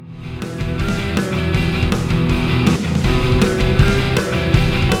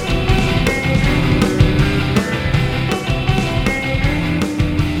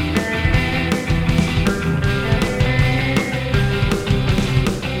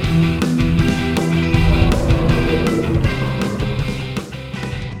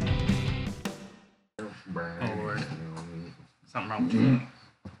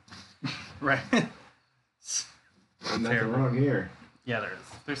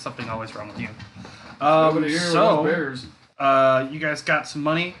There's something always wrong with you. Nobody here with those bears. You guys got some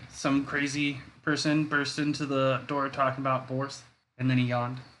money. Some crazy person burst into the door talking about boars, and then he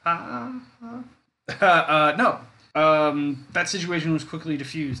yawned. No. That situation was quickly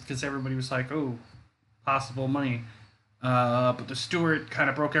diffused because everybody was like, "Oh, possible money." But the steward kind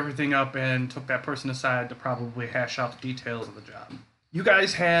of broke everything up and took that person aside to probably hash out the details of the job. You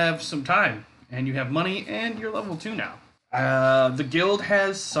guys have some time, and you have money, and you're level 2 now. The guild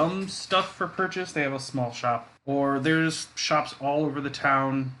has some stuff for purchase. They have a small shop. Or there's shops all over the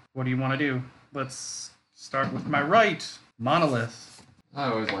town. What do you want to do? Let's start with my right, Monolith. I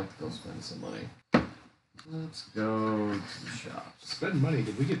always like to go spend some money. Let's go to the shops. Spend money.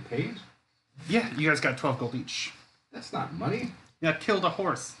 Did we get paid? Yeah, you guys got 12 gold each. That's not money. Yeah, killed a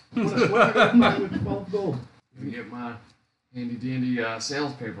horse. What am I going to buy with 12 gold? Let me get my handy dandy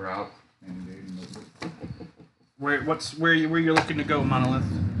sales paper out. Where you're looking to go, Monolith?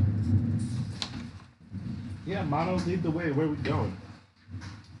 Yeah, Mono, lead the way. Where we going?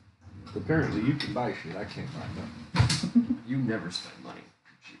 Apparently, you can buy shit. I can't buy nothing. You never spend money,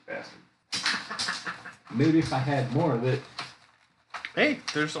 you cheap bastard. Maybe if I had more of it. Hey,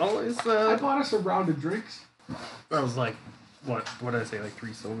 there's always I bought us a round of drinks. That was like, what did I say, like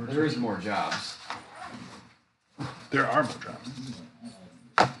 3 silver? There is more jobs. There are more jobs.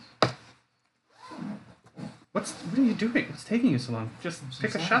 What are you doing? What's taking you so long? Just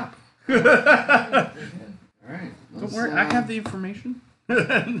pick a shop. Alright. Don't worry, I have the information.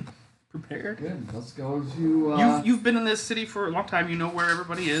 Prepared. Good. Let's go to... You've been in this city for a long time. You know where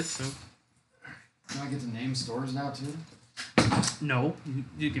everybody is, so... Do I get to name stores now, too? No.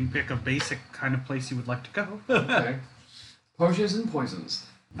 You can pick a basic kind of place you would like to go. Okay. Potions and poisons.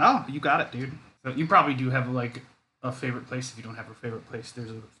 Oh, you got it, dude. So you probably do have, like, a favorite place. If you don't have a favorite place,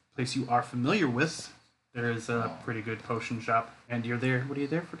 there's a place you are familiar with. There is a pretty good potion shop. And you're there. What are you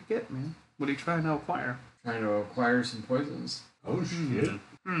there for to get, man? What are you trying to acquire? Trying to acquire some poisons. Oh, shit.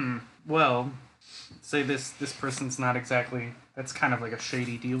 Well, say this person's not exactly... That's kind of like a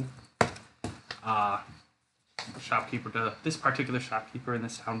shady deal. This particular shopkeeper in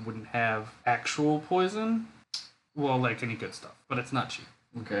this town wouldn't have actual poison. Well, like any good stuff. But it's not cheap.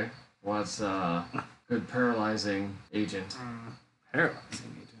 Okay. What's good paralyzing agent?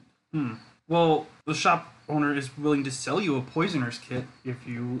 Paralyzing agent. Well, the shop owner is willing to sell you a poisoner's kit if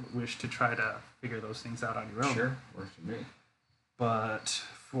you wish to try to figure those things out on your own. Sure. Works for me. But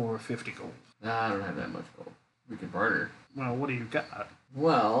for 50 gold. Nah, I don't have that much gold. We can barter. Well, what do you got?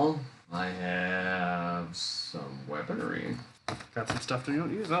 Well, I have some weaponry. Got some stuff that you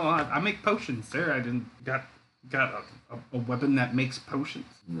don't use? Oh, I make potions there. I didn't... Got a weapon that makes potions?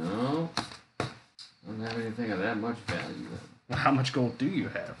 No. I don't have anything of that much value. Well, how much gold do you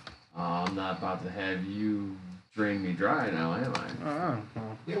have? I'm not about to have you drain me dry now, am I? Oh,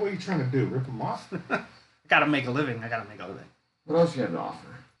 well. Yeah, what are you trying to do? Rip them off? I gotta make a living. What else you have to offer?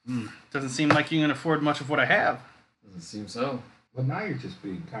 Doesn't seem like you can afford much of what I have. Doesn't seem so. Well, now you're just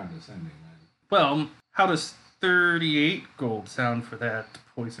being condescending, man. Well, how does 38 gold sound for that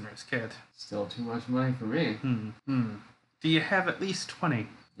poisoner's kit? Still too much money for me. Do you have at least 20?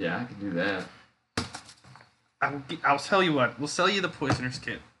 Yeah, I can do that. I'll tell you what. We'll sell you the poisoner's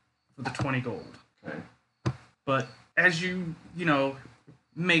kit for the 20 gold. Okay. But as you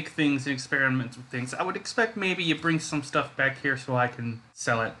make things and experiments with things, I would expect maybe you bring some stuff back here so I can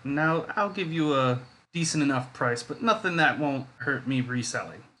sell it. Now, I'll give you a decent enough price, but nothing that won't hurt me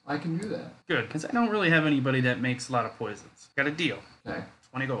reselling. I can do that. Good, because I don't really have anybody that makes a lot of poisons. Got a deal. Okay.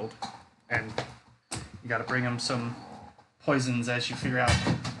 20 gold. And you gotta bring them some poisons as you figure out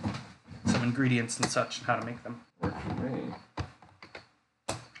some ingredients and such and how to make them. Works for me.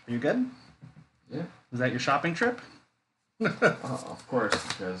 Are you good? Yeah. Is that your shopping trip? Of course,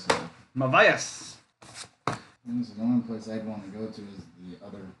 because... Mavias! The only place I'd want to go to is the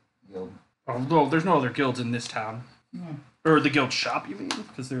other guild. Oh, well, there's no other guilds in this town. Yeah. Or the guild shop, you mean?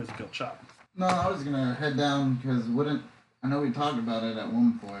 Because there is a guild shop. No, I was gonna head down because I know we talked about it at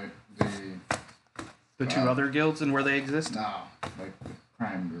one point. The two other guilds and where they exist? No, like the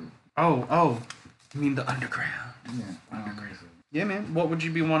crime group. Oh, you mean the underground? Yeah, underground. Yeah, man. What would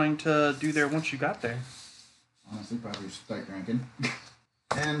you be wanting to do there once you got there? Honestly, probably start drinking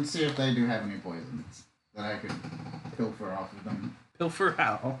and see if they do have any poisons that I could pilfer off of them. Pilfer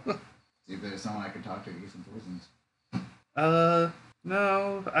how? See if there's someone I could talk to get some poisons.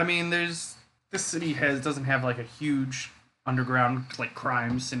 No. I mean, this city doesn't have like a huge underground like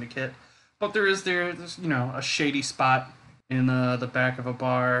crime syndicate, but there's a shady spot in the back of a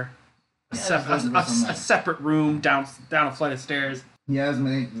bar, a separate room down a flight of stairs. Yeah,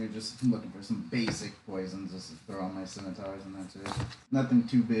 we're just looking for some basic poisons, just to throw on my scimitars and that's it. Nothing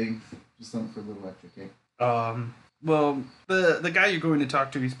too big, just something for a little extra kick. Well, the guy you're going to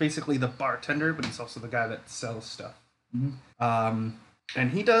talk to, he's basically the bartender, but he's also the guy that sells stuff. Mm-hmm.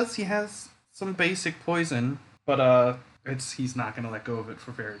 And he has some basic poison, but he's not gonna let go of it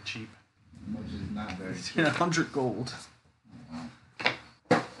for very cheap. Which is not very cheap. 100 gold. Oh,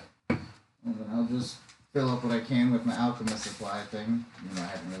 wow. Well, then I'll just fill up what I can with my alchemist supply thing. You know, I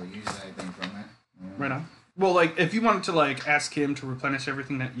haven't really used anything from it. Right on. Well, like, if you wanted to, like, ask him to replenish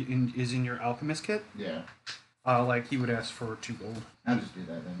everything that is in your alchemist kit, Yeah, like, he would ask for 2 gold. I'll just do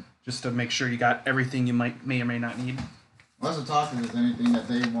that then. Just to make sure you got everything you may or may not need. I'll also talk if there's anything that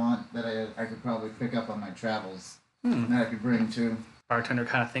they want that I could probably pick up on my travels that I could bring too. Bartender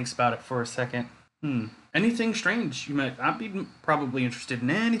kind of thinks about it for a second. Anything strange? You might not be probably interested in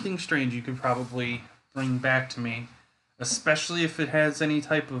anything strange you could probably bring back to me. Especially if it has any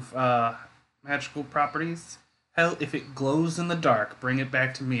type of magical properties. Hell, if it glows in the dark, bring it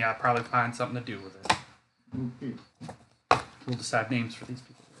back to me. I'll probably find something to do with it. Okay. We'll decide names for these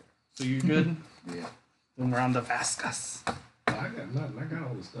people later. So you good? Yeah. Then we're on to Vasquez. I got nothing. I got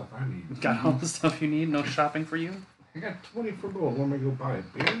all the stuff I need. Got all the stuff you need? No shopping for you? I got 24 gold. Want me to go buy a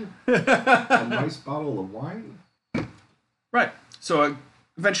beer? A nice bottle of wine? Right. So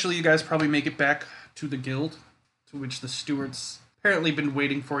eventually you guys probably make it back to the guild, to which the stewards apparently been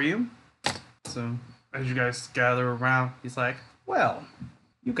waiting for you. So as you guys gather around, he's like, well,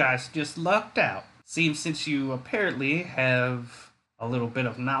 you guys just lucked out. Seems since you apparently have a little bit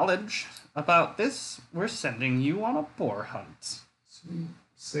of knowledge about this, we're sending you on a boar hunt. Sweet.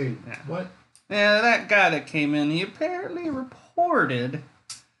 Say, Yeah. what? Yeah, that guy that came in, he apparently reported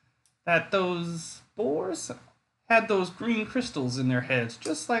that those boars had those green crystals in their heads,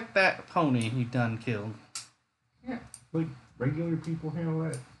 just like that pony he done killed. Yeah. Like, regular people handle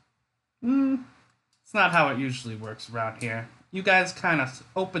that? It's not how it usually works around here. You guys kind of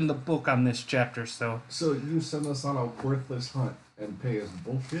opened the book on this chapter, so... So you send us on a worthless hunt and pay us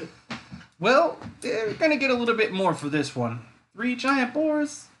bullshit? Well, they're gonna get a little bit more for this one. 3 giant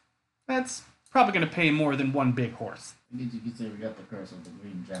boars? That's probably gonna pay more than 1 big horse. I guess you could say we got the curse of the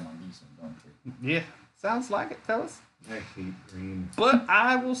green gem on these ones, don't we? Yeah, sounds like it, fellas. I hate green. But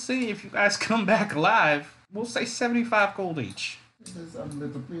I will say, if you guys come back alive, we'll say 75 gold each. This is something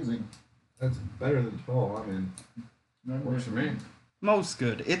that's pleasing. That's better than 12. I'm in. Works for me. Most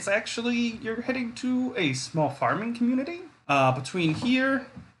good. It's actually, you're heading to a small farming community between here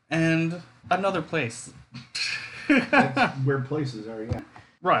and another place. That's where places are, yeah.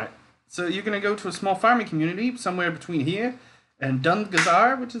 Right. So you're going to go to a small farming community somewhere between here and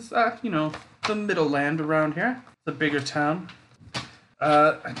Dungazar, which is, the middle land around here. It's a bigger town.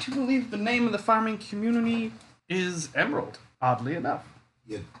 I do believe the name of the farming community is Emerald, oddly enough.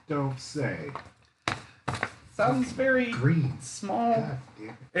 You don't say. Sounds very Green. small God damn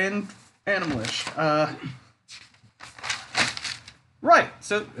it. and animalish. Right,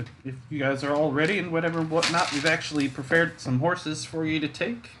 so if you guys are all ready and whatnot, we've actually prepared some horses for you to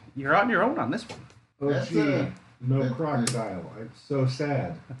take. You're on your own on this one. Oh, That's gee. No that- crocodile. I'm so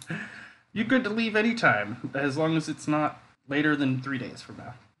sad. You're good to leave anytime, as long as it's not later than 3 days from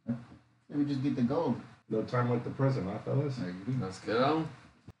now. Maybe we just get the gold. No time like the present, huh, fellas? There you go. Let's go.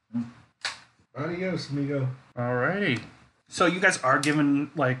 Adios, amigo. Alrighty. So you guys are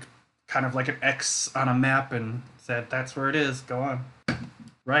given, like, kind of like an X on a map and said, that's where it is, go on.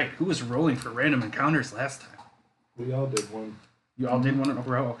 Right, who was rolling for random encounters last time? We all did one. You all did one in a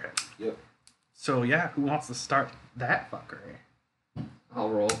row? Okay. Yep. So yeah, who wants to start that fuckery? I'll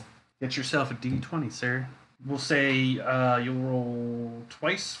roll. Get yourself a D20, sir. We'll say you'll roll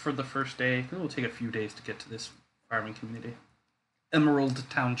twice for the first day. It will take a few days to get to this farming community. Emerald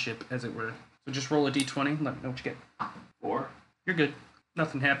Township, as it were. So just roll a D20, let me know what you get. 4. You're good.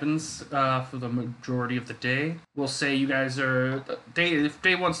 Nothing happens for the majority of the day. We'll say you guys are... If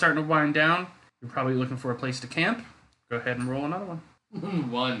day one's starting to wind down, you're probably looking for a place to camp. Go ahead and roll another one.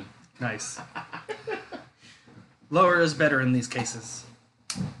 1. Nice. Lower is better in these cases.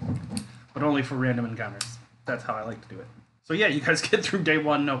 But only for random encounters. That's how I like to do it. So yeah, you guys get through day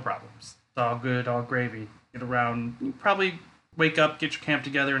one, no problems. It's all good, all gravy. Get around, you probably wake up, get your camp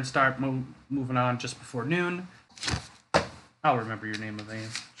together, and start moving on just before noon. I'll remember your name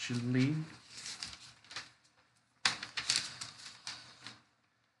eventually.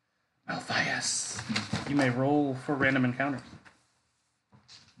 Malthias. You may roll for random encounters.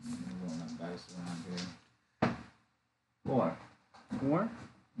 Roll that dice around here. 4. 4?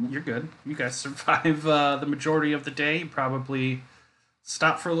 You're good. You guys survive the majority of the day. You probably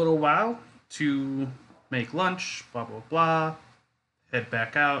stop for a little while to make lunch, blah, blah, blah. head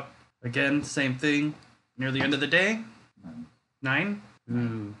back out. Again, same thing. Near the end of the day? 9?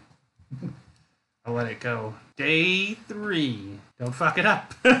 Ooh. I'll let it go. Day 3. Don't fuck it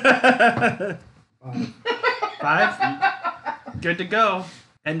up. 5? Good to go.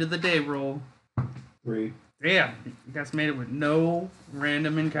 End of the day roll. 3. Damn, you guys made it with no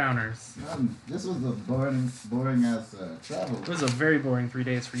random encounters. This was a boring ass travel. It was a very boring 3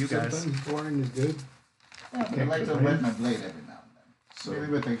 days for you guys. Sometimes boring is good. Yeah, I like to wet my blade every now and then. So Maybe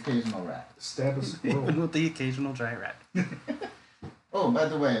with the occasional rat. Stab a squirrel. With the occasional giant rat. Oh, by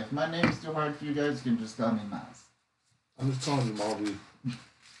the way, if my name's too hard for you guys, you can just call me Miles. I'm just calling you Maldi.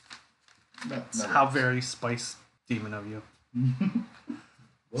 That's how very Spice Demon of you.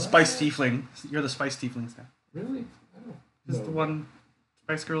 What? Spice Tiefling. You're the Spice Tieflings now. Really? I don't Is know. the one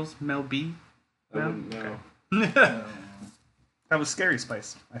Spice Girls Mel B? I wouldn't know. That was Scary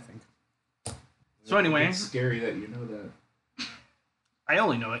Spice, I think. So anyway, It's scary that you know that. I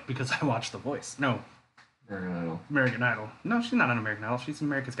only know it because I watched The Voice. No, American Idol. American Idol. No, she's not on American Idol. She's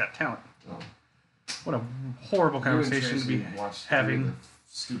America's Got Talent. Oh. What a horrible You and conversation to be Tracy watched having. the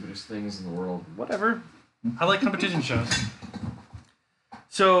stupidest things in the world. Whatever. I like competition shows.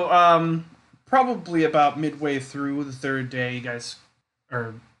 So, probably about midway through the third day, you guys,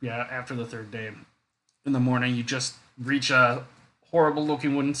 after the third day, in the morning, you just reach a horrible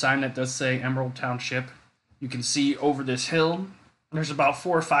looking wooden sign that does say Emerald Township. You can see over this hill. There's about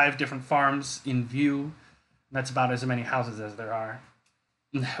 4 or 5 different farms in view. That's about as many houses as there are.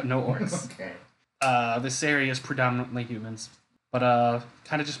 No orcs. Okay. This area is predominantly humans. But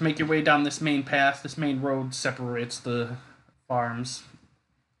kind of just make your way down this main path. This main road separates the farms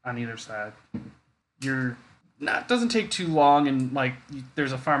on either side. Doesn't take too long, and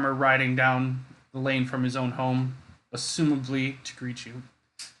there's a farmer riding down the lane from his own home, assumably to greet you,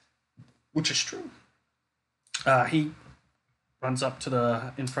 which is true. He runs up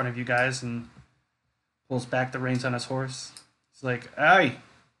to in front of you guys and pulls back the reins on his horse. He's like, "Aye,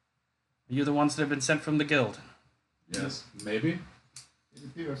 are you the ones that have been sent from the guild?" Yes. Maybe. It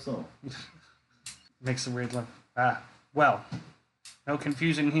appears so. Makes a weird look. Well, no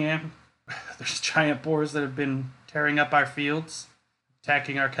confusion here. There's giant boars that have been tearing up our fields,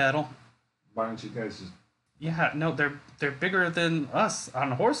 attacking our cattle. Why don't you guys just... Yeah, no, they're bigger than us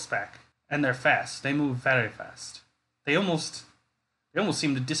on horseback, and they're fast. They move very fast. They almost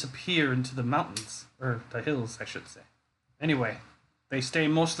seem to disappear into the mountains, or the hills, I should say. Anyway, they stay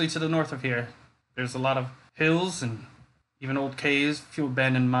mostly to the north of here. There's a lot of hills and even old caves, few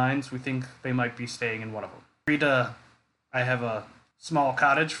abandoned mines. We think they might be staying in one of them. Rita, I have a small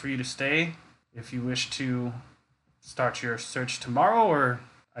cottage for you to stay if you wish to start your search tomorrow, or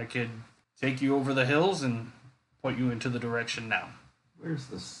I could take you over the hills and point you into the direction now. Where's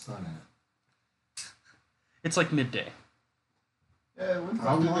the sun at? It's like midday. Yeah, when's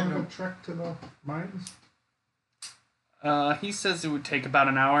How do they long of know? a trek to the mines? He says it would take about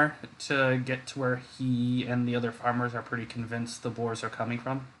an hour to get to where he and the other farmers are pretty convinced the boars are coming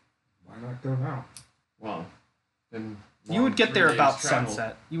from. Why not go now? Well, then You would get there 3 days about travel.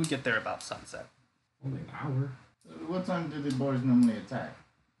 sunset. You would get there about sunset. Only an hour. What time do the boys normally attack?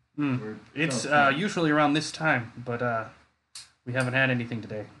 Or It's tell us. usually around this time, but we haven't had anything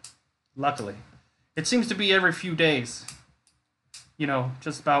today. Luckily. It seems to be every few days. You know,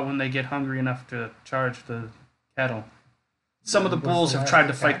 just about when they get hungry enough to charge the cattle. Some of the What's bulls the have last tried to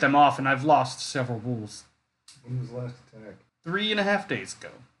attack? fight them off, and I've lost several bulls. When was the last attack? 3.5 days ago.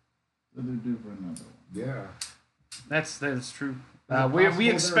 What do they do for another one? Yeah. That's true. Is it We possible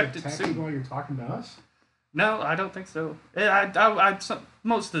expect they're it attacking soon. while you're talking to us? No, I don't think so.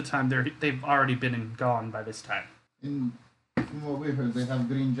 Most of the time they've already been and gone by this time. From what we heard, they have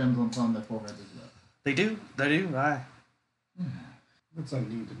green gems on their forehead as well. They do. Aye. That's on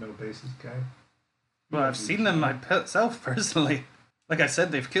need to know basis, guy. Well, I've seen them myself personally. Like I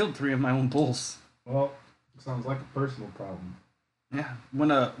said, they've killed 3 of my own bulls. Well, sounds like a personal problem. Yeah,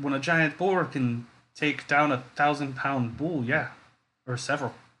 when a giant boar can take down 1,000-pound bull, yeah, or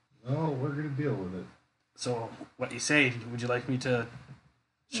several. Well, we're gonna deal with it. So, what do you say? Would you like me to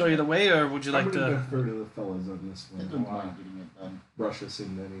show you the way, or would you I'm like gonna to? defer to the fellas on this I one. don't Don't mind getting it done. rush us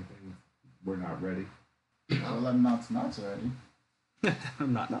into anything. We're not ready. Well, I'm not already.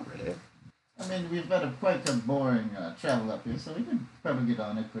 I'm not ready. I mean, we've had quite a boring travel up here, so we can probably get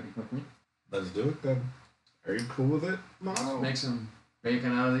on it pretty quickly. Let's do it then. Are you cool with it? Let's make some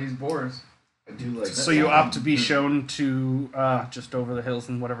bacon out of these boars. I do like So you opt to be shown to just over the hills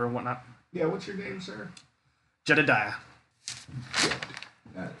and whatever and whatnot. Yeah, what's your name, sir? Jedediah.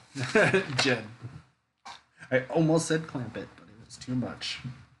 Got it. Jed. I almost said clamp it, but it was too much.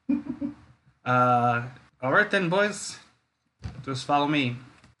 All right then, boys. just follow me.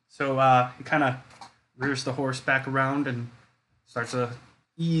 So he kind of rears the horse back around and starts a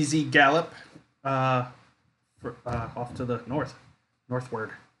easy gallop off to the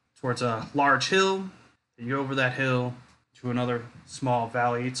northward, towards a large hill. You go over that hill to another small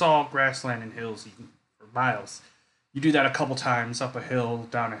valley. It's all grassland and hills for miles. You do that a couple times, up a hill,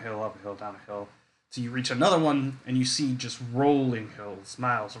 down a hill, up a hill, down a hill. So you reach another one, and you see just rolling hills,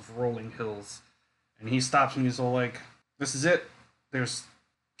 miles of rolling hills. And he stops and he's all like, this is it. There's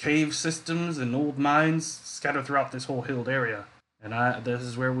cave systems and old mines scattered throughout this whole hilled area. And this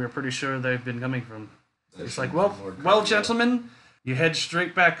is where we're pretty sure they've been coming from. It's like, well, gentlemen, you head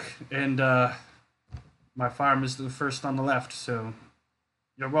straight back, and my farm is the first on the left, so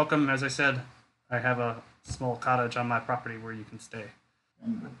you're welcome. As I said, I have a small cottage on my property where you can stay.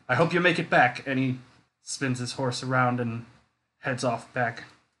 I hope you make it back. And he spins his horse around and heads off back.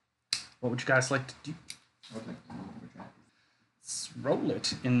 What would you guys like to do? I would like to know which act. Let's roll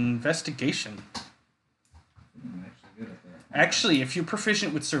it. Investigation. I'm actually good at that. Actually, if you're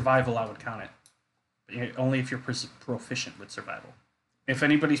proficient with survival, I would count it. But only if you're proficient with survival. If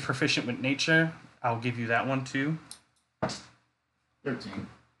anybody's proficient with nature, I'll give you that one too. 13.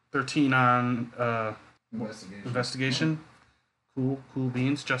 13 on Investigation. investigation. Cool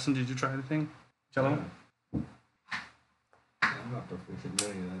beans. Justin, did you try anything? Jello? I'm not proficient in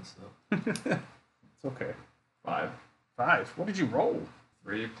any of that stuff. It's okay. 5. 5. What did you roll?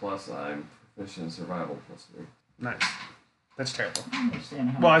 3 plus I'm proficient in survival plus 3. Nice. That's terrible. I don't understand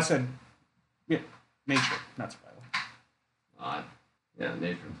how. Well, I said, yeah, nature, not survival. Yeah,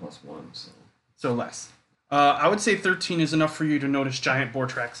 nature plus 1, so. So less. I would say 13 is enough for you to notice giant boar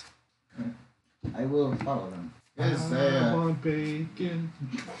tracks. I will follow them. Yes, I want bacon.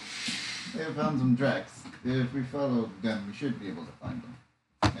 they have found some tracks. If we follow them, we should be able to find them.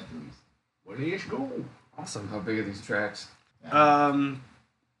 At least. Where do you go? Awesome. How big are these tracks? We're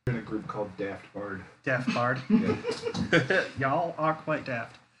in a group called Daft Bard. Daft Bard. Yeah. Y'all are quite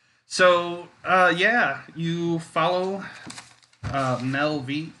daft. So, yeah, you follow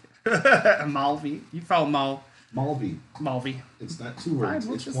Malvi. Malvi. You follow Malvi. Malvi. It's not two words.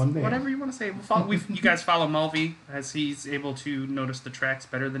 Fine, It's just, one name. whatever you want to say. You guys follow Malvi as he's able to notice the tracks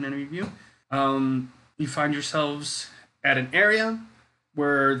better than any of you. You find yourselves at an area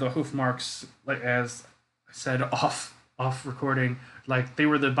where the hoof marks, like as I said off recording, like they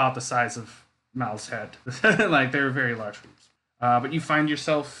were about the size of Mal's head. Like they were very large hoofs. But you find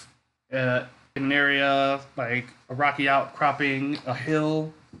yourself in an area like a rocky outcropping, a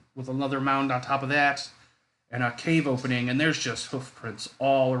hill with another mound on top of that, and a cave opening, and there's just hoof prints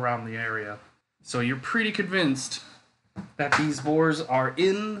all around the area. So you're pretty convinced that these boars are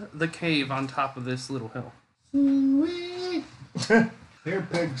in the cave on top of this little hill. They're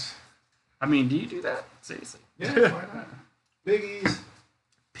pigs. I mean, do you do that? Seriously. Yeah, why not? Piggies.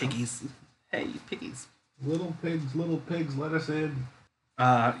 Piggies. Hey, piggies. Little pigs, let us in.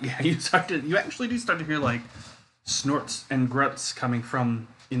 Yeah, you actually do start to hear like snorts and grunts coming from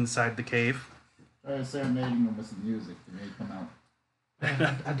inside the cave. Try serenading them with some music. They may come out.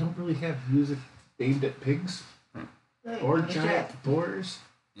 I don't really have music aimed at pigs or giant boars.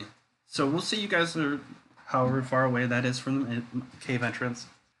 So we'll see you guys are however far away that is from the cave entrance.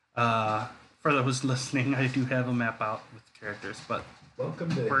 For those listening, I do have a map out with the characters, but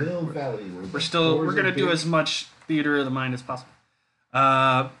Welcome to Hill Valley. we're gonna do as much theater of the mind as possible.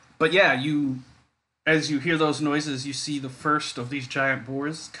 But yeah, as you hear those noises, you see the first of these giant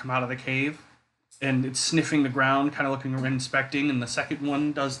boars come out of the cave, and it's sniffing the ground, kind of looking around, inspecting, and the second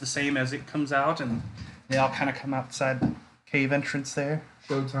one does the same as it comes out, and they all kind of come outside the cave entrance there.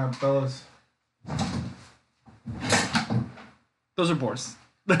 Showtime, fellas. Those are boars.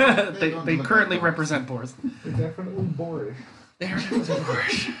 they currently represent boars. They're definitely boorish. They're definitely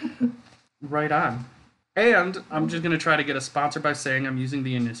boars. Right on. And I'm just going to try to get a sponsor by saying I'm using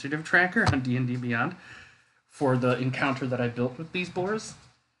the initiative tracker on D&D Beyond for the encounter that I built with these boars.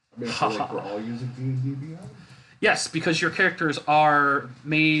 I mean, I feel like we're all using D&D Beyond. Yes, because your characters are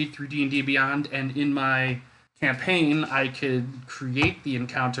made through D&D Beyond, and in my campaign, I could create the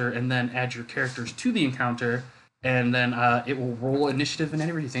encounter and then add your characters to the encounter, and then it will roll initiative and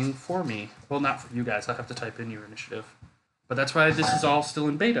everything for me. Well, not for you guys. I'll have to type in your initiative. But that's why this is all still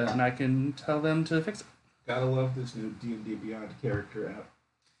in beta, and I can tell them to fix it. Gotta love this new D&D Beyond character app.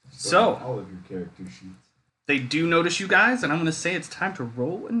 So, all of your character sheets. they do notice you guys, and I'm going to say it's time to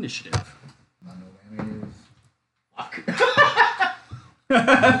roll initiative. No whammies.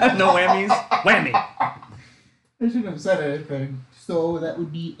 No whammies. Whammy. I shouldn't have said anything. So that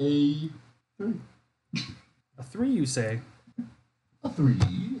would be a 3. A 3, you say? A 3.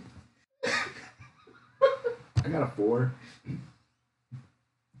 I got a 4.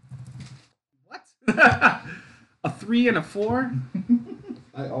 A 3 and a 4?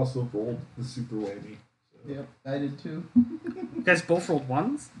 I also rolled the super whammy. So. Yep, I did too. You guys both rolled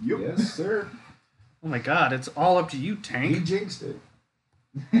 1s? Yes, sir. Oh my god, it's all up to you, He Tank. jinxed it.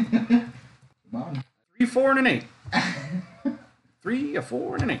 Come on. 3, 4, and an 8. 3, a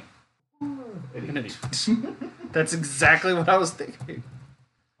 4, and an 8. And an 8. That's exactly what I was thinking.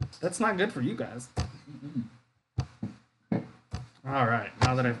 That's not good for you guys. Alright,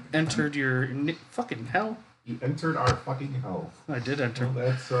 now that I've entered your... Fucking hell. You entered our fucking hell. I did enter. Well,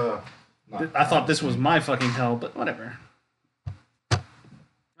 that's not I thought this was my fucking hell, but whatever.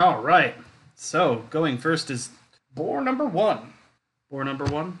 Alright, so going first is boar number 1. Boar number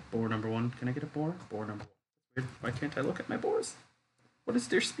 1. Boar number 1. Can I get a boar? Boar number 1. Why can't I look at my boars? What is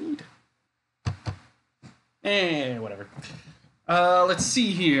their speed? Whatever. Let's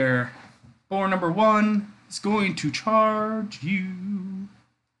see here. Boar number 1 is going to charge you.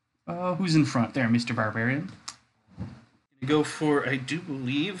 Who's in front there, Mr. Barbarian? Gonna go for, I do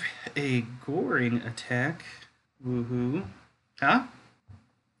believe, a goring attack. Woohoo. Huh?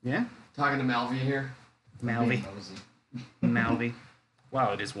 Yeah? Talking to Malvi here. Malvi. Nosy. Malvi.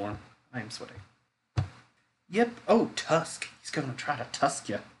 Wow, it is warm. I am sweating. Yep. Oh, tusk. He's gonna try to tusk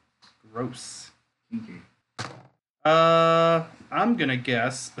you. Gross. Kinky. I'm gonna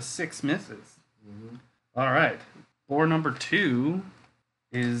guess a 6 misses. All right. Boar number 2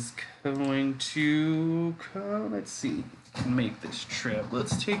 is going to let's see. Make this trip.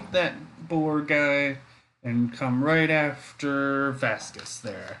 Let's take that boar guy and come right after Vasquez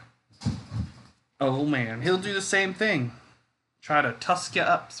there. Oh man, he'll do the same thing. Try to tusk you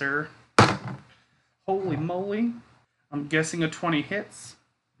up, sir. Holy moly. I'm guessing a 20 hits.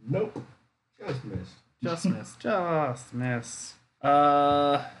 Nope. Just missed. Just miss. Just miss.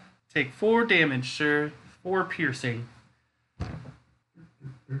 Take 4 damage, sir. 4 piercing.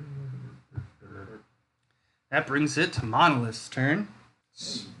 That brings it to Monolith's turn.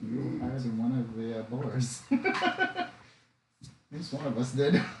 You were higher than one of the boars. At least one of us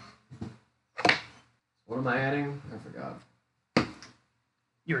did. What am I adding? I forgot.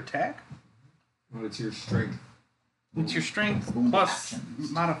 Your attack? Well, it's your strength. It's your strength Boom plus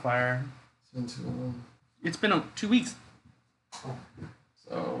actions. modifier. It's been too long. It's been 2 weeks.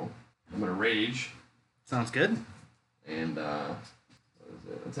 So I'm gonna rage Sounds good. and what is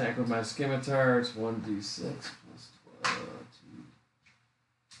it? Attack with my scimitar. It's 1d6 plus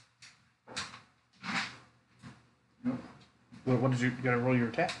 12. What did you gotta roll your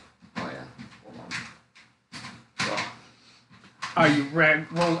attack? Oh yeah. Hold on.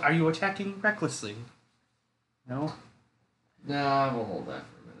 Well, Are you attacking recklessly? No? nah, we'll hold that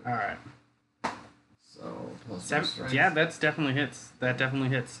for a minute. Alright. So plus my strength. Yeah, that's definitely hits. That definitely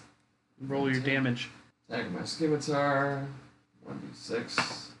hits. Roll your damage. Attack with my scimitar. 1d6.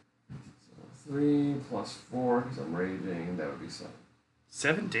 So 3 plus 4 because I'm raging. That would be 7.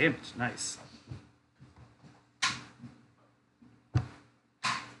 7 damage. Nice.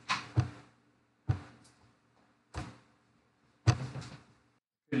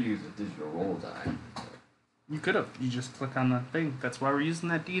 Could use a digital roll die. You could have. You just click on the thing. That's why we're using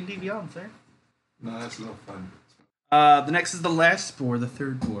that D&D Beyond, sir. No, that's no fun. The next is the last boar, the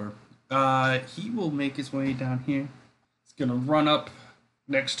third boar. He will make his way down here. He's gonna run up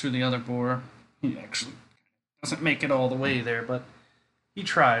next to the other boar. He actually doesn't make it all the way there, but he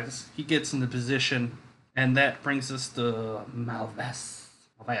tries. He gets into position, and that brings us to Malvas.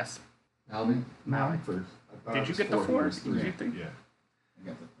 Malvas. Alvin? Mal. First. I thought Did it you was get the 4, 4? he was 3. Did you think? Yeah. I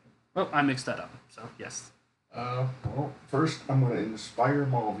got the Oh, I mixed that up. So yes. Well, first I'm going to inspire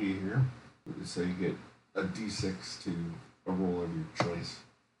Malvi here. So you get a d6 to a roll of your choice.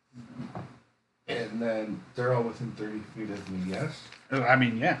 And then they're all within 30 feet of me, yes? Oh, I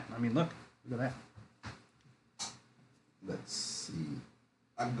mean, yeah. I mean, look at that. Let's see.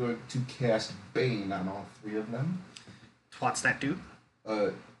 I'm going to cast Bane on all 3 of them. What's that do?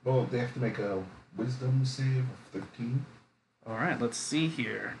 Well, they have to make a Wisdom save of 13. All right, let's see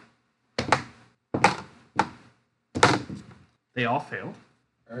here. They all failed.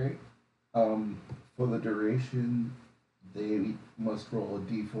 Alright. For the duration, they must roll a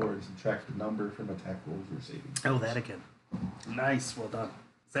d4 and subtract the number from attack rolls or saving. Oh, that again. Nice. Well done.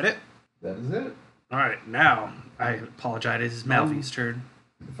 Is that it? That is it. All right. Now, I apologize. It's Malvi's turn.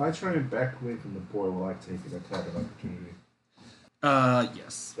 If I try and back away from the boar, will I take an attack of opportunity?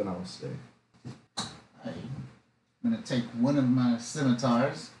 Yes. Then I'll stay. I'm gonna take one of my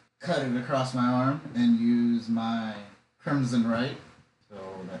scimitars, cut it across my arm, and use my Crimson Right. So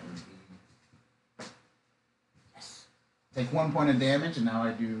that would be yes. Take 1 point of damage, and now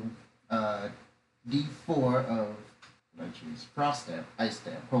I do D4 of what I choose. Frost stab, ice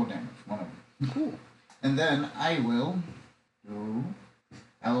stab, cold damage. One of them. Cool. And then I will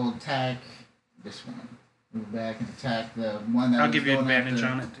attack this one. Move back and attack the one that I'll was give you going advantage after.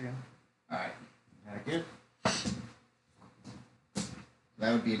 on it, too. Alright. Attack it.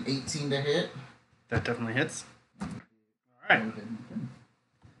 That would be an 18 to hit. That definitely hits. Alright.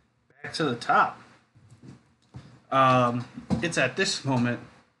 Back to the top. It's at this moment,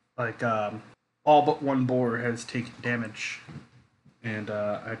 like, all but one boar has taken damage. And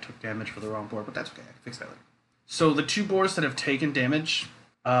I took damage for the wrong boar, but that's okay. I can fix that later. So the two boars that have taken damage,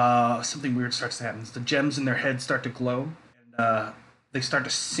 something weird starts to happen. The gems in their head start to glow, and they start to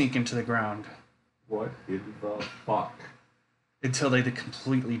sink into the ground What in the fuck? until they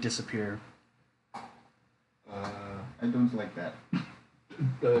completely disappear. I don't like that.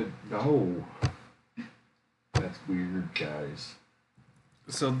 No. That's weird, guys.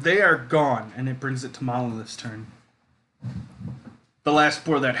 So they are gone, and it brings it to Monolith's turn. The last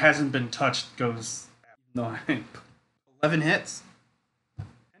boar that hasn't been touched goes... No, 11 hits. 10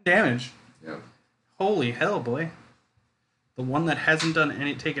 damage. Yep. Holy hell, boy. The one that hasn't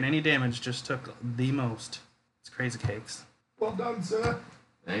taken any damage just took the most. It's crazy cakes. Well done, sir.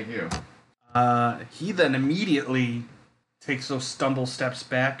 Thank you. He then immediately takes those stumble steps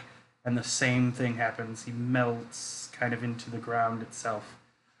back, and the same thing happens. He melts kind of into the ground itself.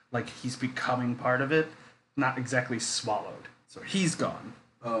 Like he's becoming part of it, not exactly swallowed. So he's gone.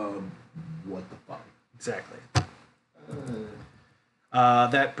 What the fuck? Exactly.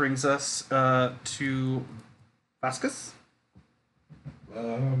 That brings us to Vasquez.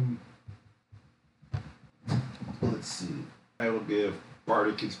 Let's see. I will give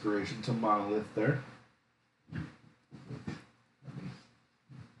Bardic Inspiration to Monolith there.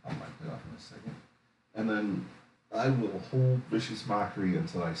 I'll mark that off in a second. And then I will hold Vicious Mockery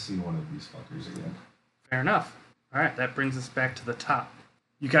until I see one of these fuckers again. Fair enough. All right, that brings us back to the top.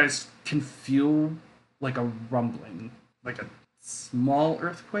 You guys can feel like a rumbling, like a small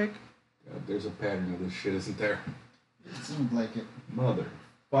earthquake. God, there's a pattern of this shit, isn't there? It seemed like it.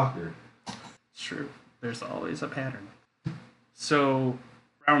 Motherfucker. It's true. There's always a pattern. So,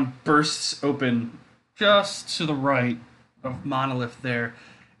 ground bursts open just to the right of Monolith there,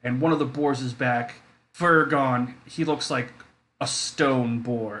 and one of the boars is back. Fur gone. He looks like a stone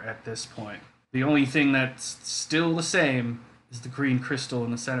boar at this point. The only thing that's still the same is the green crystal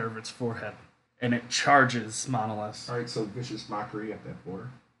in the center of its forehead, and it charges Monolith. Alright, so Vicious Mockery at that border.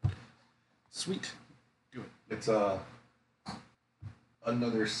 Sweet. Do it. It's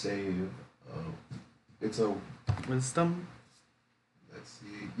another save. It's a... Wisdom. Let's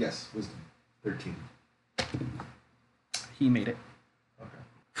see. Yes, Wisdom. 13. He made it. Okay.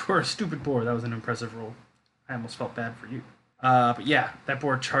 For a stupid boar, that was an impressive roll. I almost felt bad for you. But yeah, that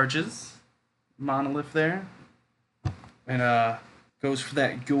boar charges Monolith there. And goes for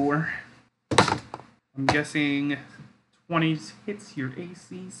that gore. I'm guessing 20 hits your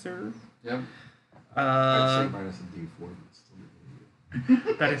AC, sir. Yep. I'd say minus a D4, but still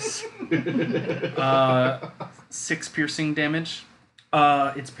That is 6 piercing damage.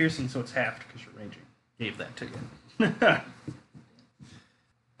 It's piercing, so it's halved because you're raging. Gave that to you.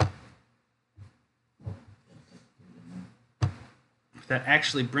 That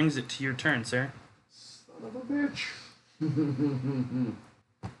actually brings it to your turn, sir. Son of a bitch.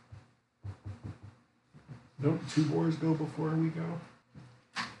 Don't two boars go before we go?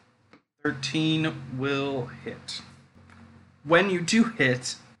 13 will hit. When you do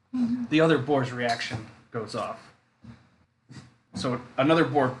hit, the other boar's reaction goes off. So another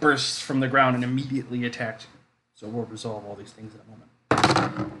boar bursts from the ground and immediately attacked you. So we'll resolve all these things in a moment.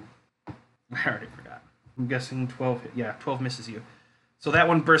 I already forgot. I'm guessing 12 hit. Yeah, 12 misses you. So that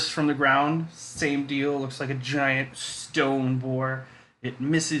one bursts from the ground. Same deal. Looks like a giant stone boar. It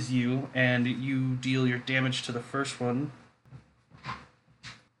misses you, and you deal your damage to the first one.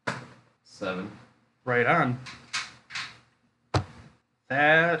 7. Right on.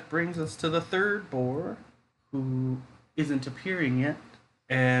 That brings us to the third boar, who isn't appearing yet,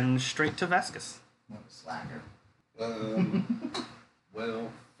 and straight to Vasquez. What a slacker.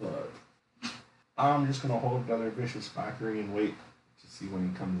 Well, fuck. I'm just gonna hold another Vicious Mockery and wait to see when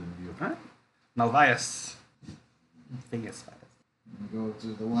he comes in view. Alright. Malvias. Thingus. We go to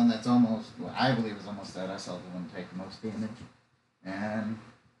the one that's almost, well, I believe is almost dead. I saw the one take the most damage. And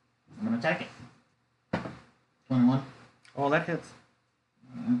I'm going to attack it. 21. Oh, that hits.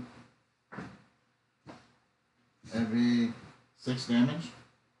 Alright. That'd be 6 damage.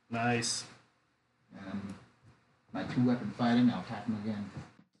 Nice. And my 2-weapon fighting, I'll attack him again.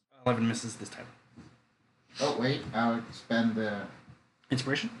 11 misses this time. Oh, wait. I'll spend the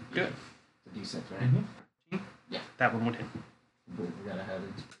Inspiration? Do it. D6, right? That one would hit. We gotta have it.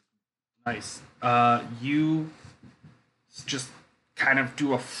 Nice. You just kind of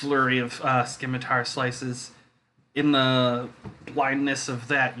do a flurry of scimitar slices. In the blindness of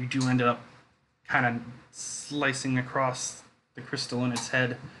that, you do end up kind of slicing across the crystal in its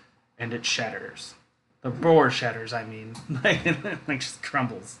head, and it shatters. The boar shatters, I mean. Like just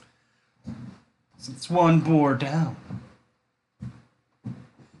crumbles. So it's one boar down.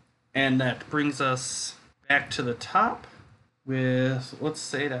 And that brings us back to the top with, let's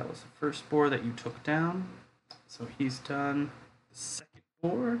say that was the first boar that you took down. So he's done. The second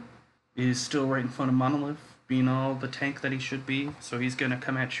boar is still right in front of Monolith, being all the tank that he should be. So he's going to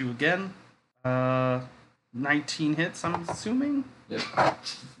come at you again. 19 hits, I'm assuming. Yep.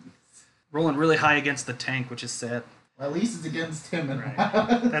 Rolling really high against the tank, which is sad. Well, at least it's against him. And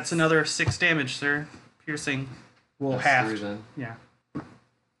Right. That's another 6 damage, sir. Piercing. Well, That's half. 3 then. Yeah.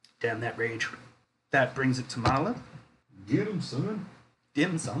 Damn that rage. That brings it to Monolith. Get him, son.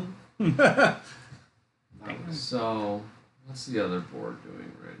 Dim sum. So, what's the other board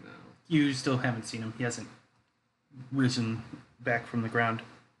doing right now? You still haven't seen him. He hasn't risen back from the ground.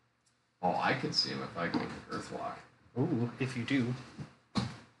 Oh, I can see him if I go to Earthwalk. Ooh, if you do.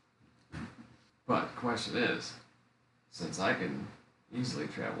 But question is, since I can easily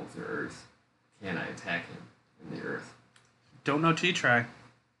travel through Earth, can I attack him in the Earth? Don't know till you try.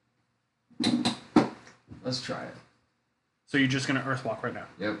 Let's try it. So you're just gonna Earthwalk right now.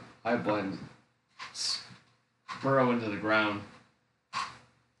 Yep. I blend, burrow into the ground,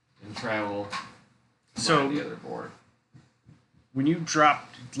 and travel So- by the other board. When you drop,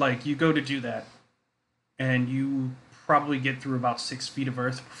 like, you go to do that, and you probably get through about 6 feet of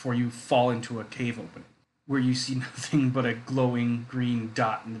earth before you fall into a cave opening, where you see nothing but a glowing green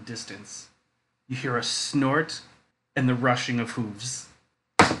dot in the distance. You hear a snort and the rushing of hooves.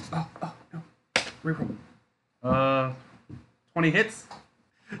 Oh, no. Reroll. 20 hits.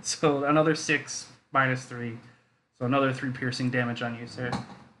 So another 6 minus 3. So another 3 piercing damage on you, sir.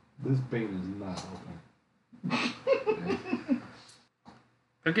 This bane is not helping.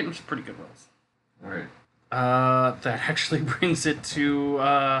 They're getting some pretty good rolls. Alright. That actually brings it to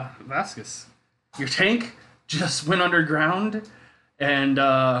Vasquez. Your tank just went underground, and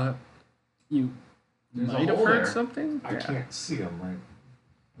you There's a might have hole heard there. something. I can't see him, right?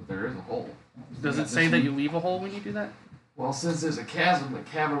 But there is a hole. Does it say that you leave a hole when you do that? Well, since there's a chasm, the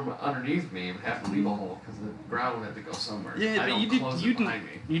cavern underneath me would have to leave a hole because the ground would have to go somewhere. Yeah, I but don't you did. close You it behind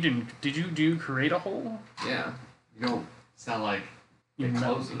didn't. me. You didn't. Did you do create a hole? Yeah. You don't. It's not like You it know.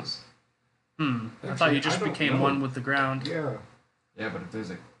 closes. I thought Actually, you just I don't became know. one with the ground. Yeah. Yeah, but if there's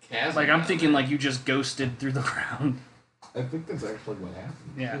a chasm. Like I'm down thinking, there- like you just ghosted through the ground. I think that's actually what happened.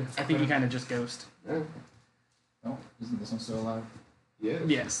 Yeah, I think you kind of just ghost. Yeah. oh, isn't this one still alive? Yes.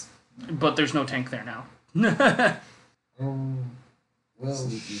 Yes, but there's no tank there now. Well,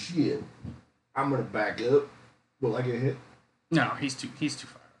 Sneaky. shit. I'm gonna back up. Will I get hit? No, he's too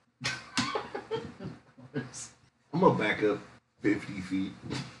far. I'm gonna back up 50 feet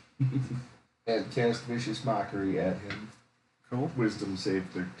and cast Vicious Mockery at him. Cool. Wisdom save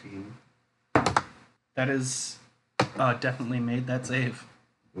 13. That is definitely made that save.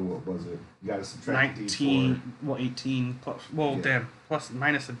 Or what was it? You gotta subtract the 19, well, 18 plus, well, Yeah. damn, plus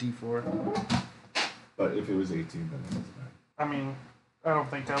minus a d4. D4. But if it was 18, then it doesn't matter. I mean, I don't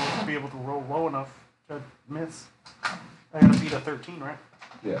think that would be able to roll low enough to miss. I gotta beat a 13, right?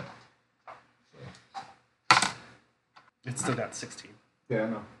 Yeah. It's still got 16. Yeah, I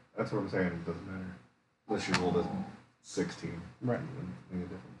know. That's what I'm saying. It doesn't matter. Unless you rolled a 16. Right. It wouldn't make a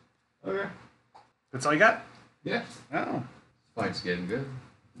difference. Okay. That's all you got? Yeah. Oh. Fight's getting good.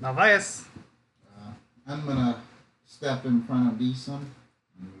 Malvias. I'm gonna step in front of Beeson and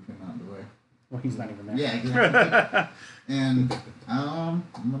move him out of the way. Well, he's not even there. Yeah, exactly. And I'm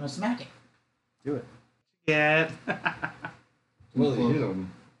gonna smack it. Do it. Yeah. Well, Close. you hit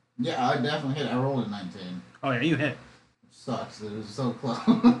him. Yeah, I definitely hit. I rolled a 19. Oh, yeah, you hit. Sucks. It was so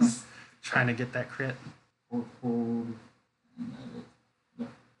close. Trying to get that crit. 4 cold. And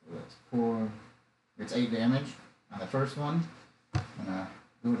that's 4. It's 8 damage on the first one. I'm gonna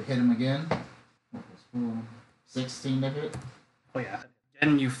go to hit him again. 4 plus 4. 16 to hit. Oh, yeah.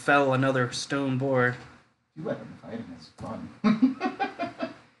 And you fell another stone boar. Too bad I'm fighting. It's fun.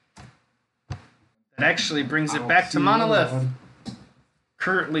 That actually brings I it don't back to see Monolith. one.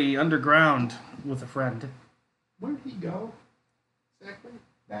 Currently underground with a friend. Where'd he go? Exactly.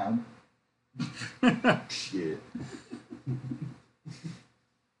 Down. Shit.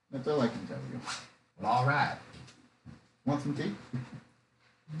 That's all I can tell you. Well, all right. Want some tea?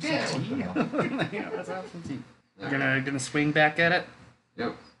 Yeah. What the hell? Yeah, that's awesome too. Alright. Gonna swing back at it.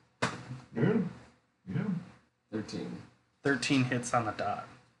 Yep. Good. Yeah. 13. 13 hits on the dot.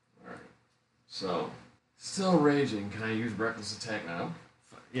 Alright. So, still raging. Can I use reckless attack now?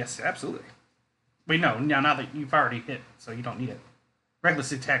 Yes, absolutely. Wait, no. Now that you've already hit, so you don't need it.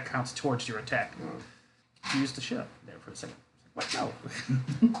 Reckless attack counts towards your attack. Oh. You used the ship there for a second. What? No.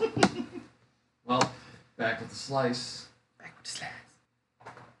 Well, back with the slice. Back with the slice.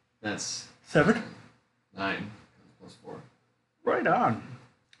 That's 7. 9 plus 4. Right on.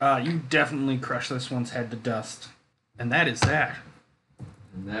 You definitely crush this one's head to dust. And that is that.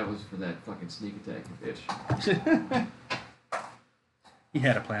 And that was for that fucking sneak attack, you bitch. He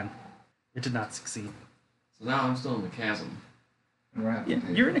had a plan. It did not succeed. So now I'm still in the chasm. Yeah,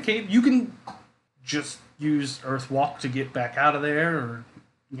 you're in a cave. You can just use Earth Walk to get back out of there, or,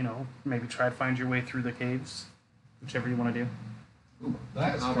 maybe try to find your way through the caves. Whichever you want to do. Ooh,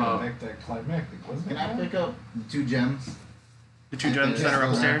 that's How kind of about- make that climactic, wasn't Can it? I pick up the 2 gems? The 2 gems that are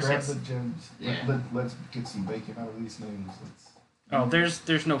upstairs, Grab yes. the gems. Yeah. Let's get some bacon out of these things. Oh,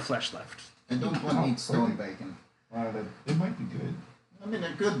 there's no flesh left. I don't want to eat stone bacon. It might be good. I mean,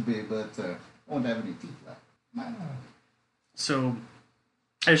 it could be, but I won't have any teeth left. So,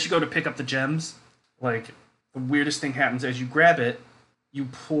 as you go to pick up the gems, the weirdest thing happens as you grab it. You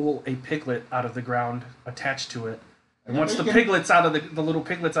pull a piglet out of the ground attached to it, and once the piglets out of the little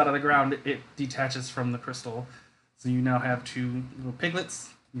piglets out of the ground, it detaches from the crystal. So you now have 2 little piglets.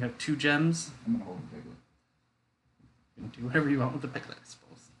 You have 2 gems. I'm gonna hold the piglet. You can do whatever you want with the piglet, I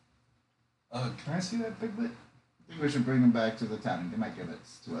suppose. Can I see that piglet? I think we should bring him back to the town. They might give it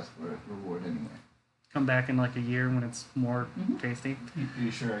to us for a reward anyway. Come back in a year when it's more tasty.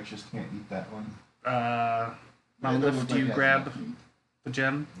 You sure I just can't eat that one? Monolith, do you grab the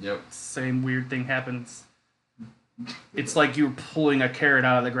gem? Yep. Same weird thing happens. It's like you're pulling a carrot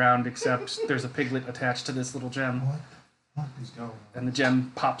out of the ground, except there's a piglet attached to this little gem, What is going on? and the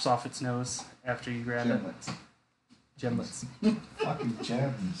gem pops off its nose after you grab Gemlets. it. Gemlets. Fucking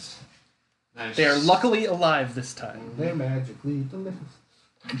gems. Nice. They are luckily alive this time. They're magically delicious.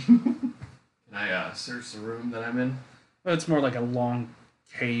 Can I search the room that I'm in? Well, it's more like a long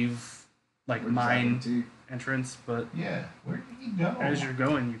cave, mine entrance, but Yeah, where did he go? as you're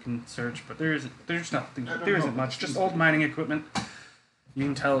going, you can search. But there's nothing. I don't There know. isn't much. Just old mining equipment. You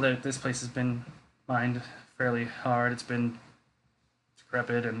can tell that this place has been mined fairly hard. It's been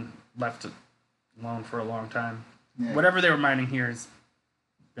decrepit and left alone for a long time. Yeah. Whatever they were mining here has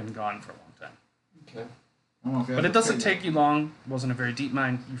been gone for a long time. Okay. But it doesn't take you long. It wasn't a very deep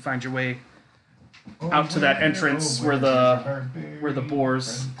mine. You find your way out to that entrance where the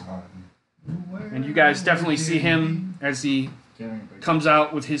boars. And you guys definitely see him as he comes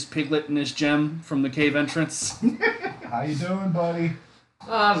out with his piglet and his gem from the cave entrance. How you doing, buddy?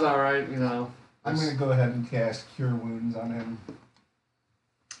 Oh, it's alright, I'm gonna go ahead and cast Cure Wounds on him.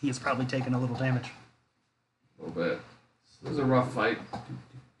 He has probably taken a little damage. A little bit. It was a rough fight.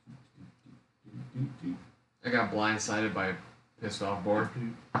 I got blindsided by a pissed off boar.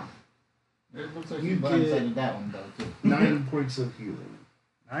 It looks like You you get- blindsided that one though too. 9 points of healing.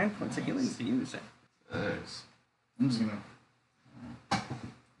 9 points of healing to use. Nice. I'm just gonna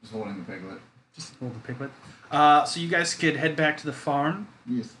just holding the piglet. Just hold the piglet. So you guys could head back to the farm.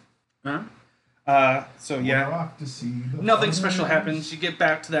 Yes. Huh? So We're yeah, off to see the nothing special farmers. happens. You get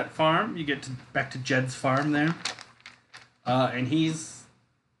back to that farm. You get back to Jed's farm there, and he's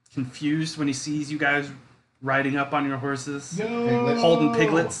confused when he sees you guys riding up on your horses, Yo! holding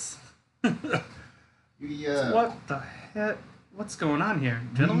piglets. We What the heck? What's going on here,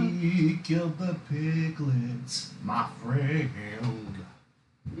 gentlemen? We killed the piglets, my friend.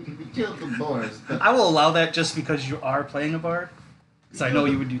 we killed the boars, but I will allow that just because you are playing a bard. Because I know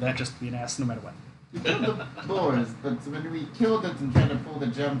you would do that just to be an ass no matter what. we killed the boars. But when we killed it and tried to pull the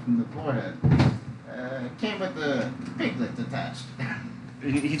gem from the forehead, it came with the piglet attached.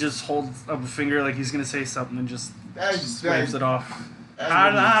 He just holds up a finger like he's gonna say something and just That's waves it off. that's I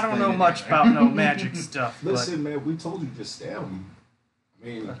what don't know explained much it. about no magic stuff, but Listen, man, we told you to stab him. I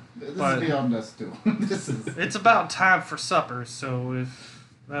mean, This but- is beyond us too. This is it's about time for supper. So if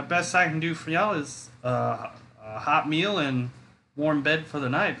the best I can do for y'all is a hot meal and warm bed for the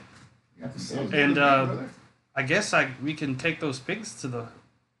night. you got sounds some good, And, brother. I guess we can take those pigs to the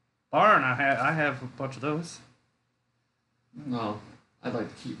barn. I have a bunch of those. No, I'd like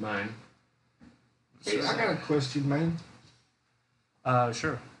to keep mine. Hey, I got a question, man.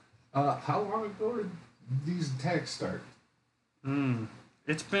 Sure. How long ago did these attacks start?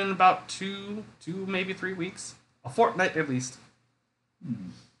 It's been about two, maybe 3 weeks, a fortnight at least.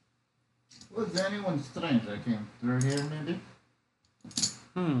 Was there anyone strange that came through here, maybe?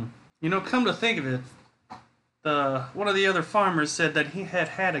 Come to think of it, one of the other farmers said that he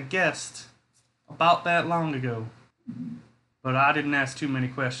had a guest about that long ago, but I didn't ask too many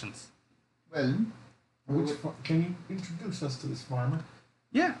questions. Well, Can you introduce us to this farmer?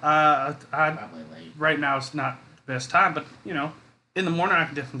 Yeah, probably late. right now it's not the best time, but you know, in the morning I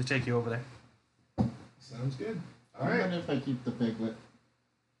can definitely take you over there. Sounds good. All What right. if I keep the piglet?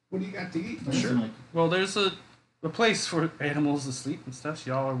 What do you got to eat? Sure. Like, Well, there's a place for animals to sleep and stuff.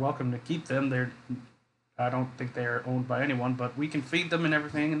 So y'all are welcome to keep them. I don't think they are owned by anyone, but we can feed them and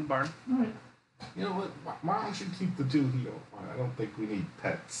everything in the barn. all right. You know what? Why don't you keep the two here? I don't think we need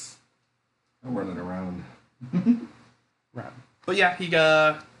pets running around. Right. But yeah, he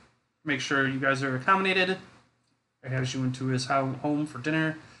makes sure you guys are accommodated. Has you into his home for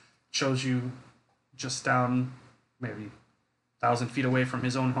dinner. Shows you just down maybe 1,000 feet away from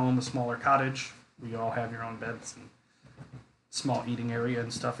his own home, a smaller cottage. We all have your own beds and small eating area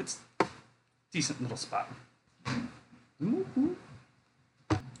and stuff. It's a decent little spot. Lord.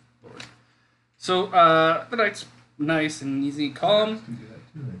 So the night's nice and easy, calm.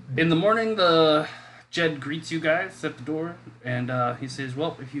 In the morning, the Jed greets you guys at the door, and he says,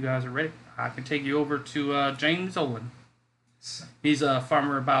 "Well, if you guys are ready, I can take you over to James Olin. He's a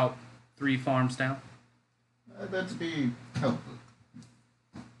farmer about 3 farms down. That'd be helpful.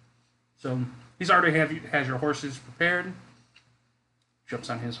 So he's already has your horses prepared. Jumps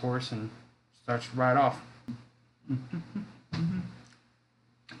on his horse and starts to ride off.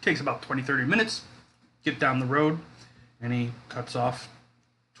 Takes about 20-30 minutes. Get down the road, and he cuts off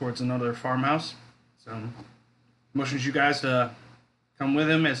towards another farmhouse. So motions you guys to come with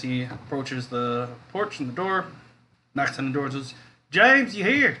him as he approaches the porch and the door. Knocks on the door and says, "James, you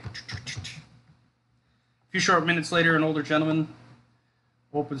here?" A few short minutes later, an older gentleman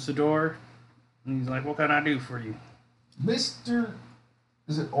opens the door, and he's like, "What can I do for you?" Mr.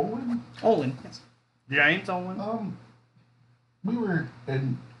 Is it Owen? Olin. Yes. James Olin. We were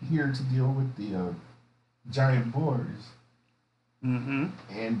here to deal with the giant boars, Mm-hmm.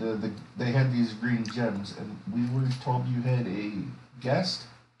 and they had these green gems, and we were told you had a guest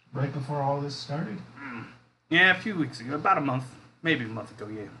right before all this started. Yeah, a few weeks ago. About a month. Maybe a month ago,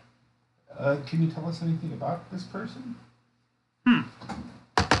 yeah. Can you tell us anything about this person?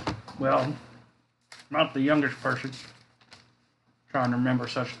 Well, not the youngest person. Trying to remember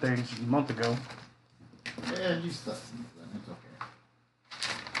such things a month ago. Yeah, you stuff. It's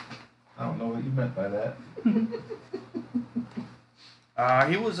okay. I don't know what you meant by that.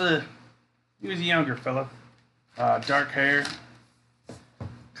 He was a younger fella. Dark hair,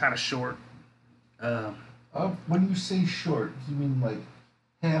 kind of short. When you say short, you mean like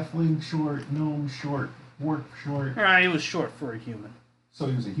halfling short, gnome short, dwarf short? He was short for a human. So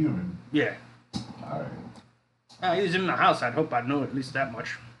he was a human. Yeah. Alright. He was in my house. I'd hope I'd know at least that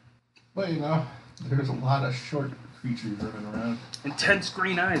much. But you know, there's a lot of short creatures running around. Intense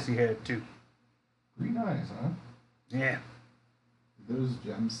green eyes he had, too. Green eyes, huh? Yeah. Do those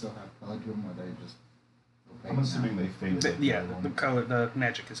gems still have color to them, or they just opaque I'm assuming now? they faded. The, like yeah, other the one. color, the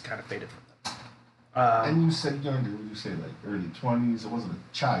magic is kind of faded from them. And you said younger. Would you say like early 20s? It wasn't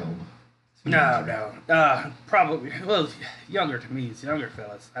a child. No. Probably, well, younger to me. It's younger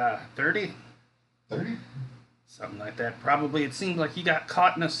fellas. 30? 30? Something like that. Probably. It seemed like he got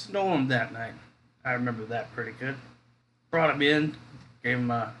caught in a storm that night. I remember that pretty good. Brought him in, gave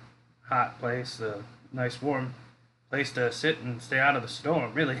him a hot place, a nice warm place to sit and stay out of the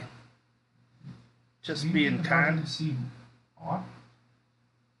storm, really. Just being kind. See off?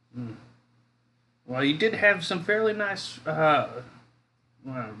 Well, he did have some fairly nice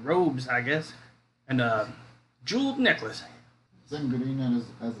robes, I guess, and a jeweled necklace. Same green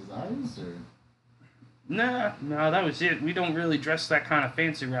as his eyes, or? No, that was it. We don't really dress that kind of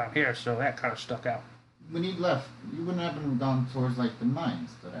fancy around here, so that kind of stuck out. When he left, you wouldn't happen to have gone towards like the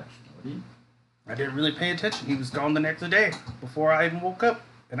mines direction, would he? I didn't really pay attention. He was gone the next day, before I even woke up.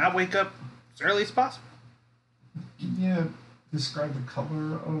 And I wake up as early as possible. Can you describe the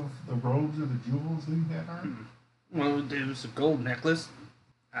color of the robes or the jewels that he had on? Well, there was a gold necklace.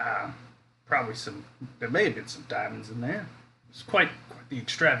 Probably there may have been some diamonds in there. It was quite the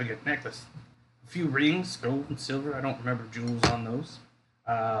extravagant necklace. A few rings, gold and silver. I don't remember jewels on those.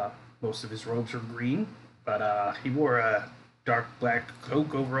 Most of his robes were green, but he wore a dark black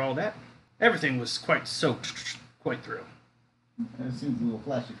cloak over all that. Everything was quite soaked, quite through. It seems a little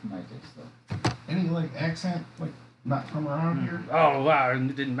flashy for my taste, though. Any like accent, like not from around here? Oh, wow,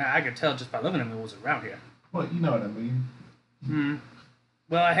 it didn't matter. I could tell just by looking at him it wasn't around here. Well, you know what I mean.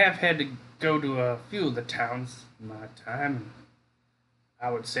 Well, I have had to go to a few of the towns in my time, and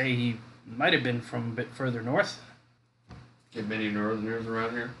I would say he might have been from a bit further north. Get many northerners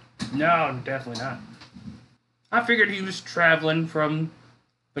around here? No, definitely not. I figured he was traveling from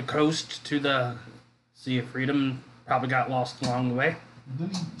the coast to the Sea of Freedom, probably got lost along the way. Did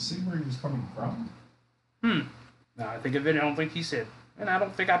he say where he was coming from? Now I think of it, I don't think he said. And I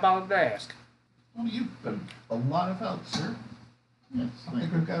don't think I bothered to ask. Well, you've been a lot of help, sir. Yes, I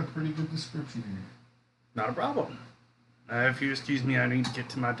think I've got a pretty good description here. Not a problem. If you excuse me, I need to get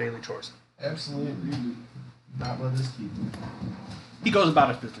to my daily chores. Absolutely. Not let us keep him. He goes about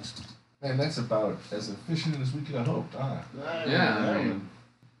his business. Man, that's about as efficient as we could have hoped, huh? Yeah, I mean,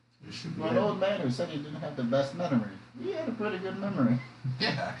 It should be. My old man who said he didn't have the best memory. He had a pretty good memory.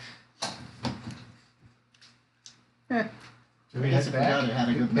 Yeah. Eh. Should I guess I forgot he had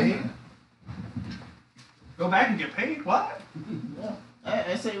a good memory. Go back and get paid? What? Yeah,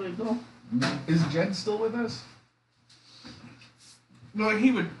 I say we go. Is Jed still with us? Well,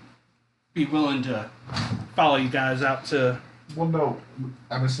 he would be willing to follow you guys out to. Well, no.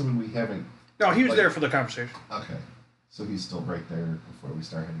 I'm assuming we haven't. No, he was Like- there for the conversation. Okay. So he's still right there before we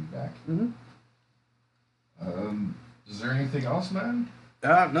start heading back. Mm-hmm. Is there anything else, man?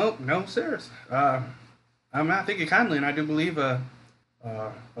 No, serious. I'm not thinking kindly, and I do believe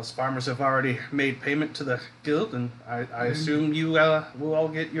us farmers have already made payment to the guild, and I assume you will all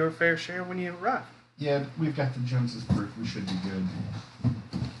get your fair share when you arrive. Yeah, we've got the Joneses proof. We should be good.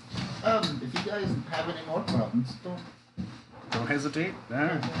 If you guys have any more problems, Don't hesitate.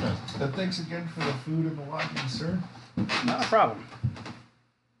 Thanks again for the food and the lodging, sir. Not a problem.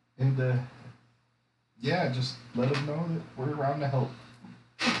 And, yeah, just let them know that we're around to help.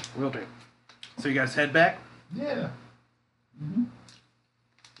 Will do. So you guys head back? Yeah.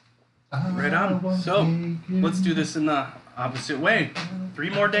 Right on. So, let's do this in the opposite way. 3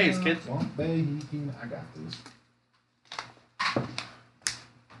 more days, kids. I got this.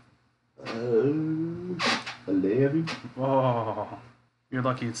 11. Oh, you're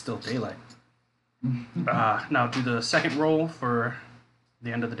lucky it's still daylight. Now do the second roll for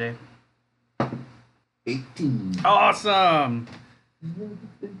the end of the day. 18. Awesome!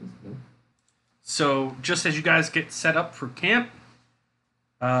 So, just as you guys get set up for camp,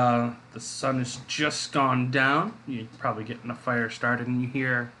 the sun has just gone down. You're probably getting a fire started, and you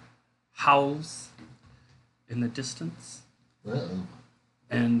hear howls in the distance. Uh-oh.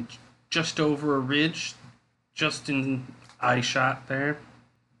 And just over a ridge, just in eye shot there,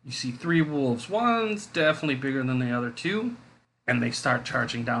 you see 3 wolves. One's definitely bigger than the other 2, and they start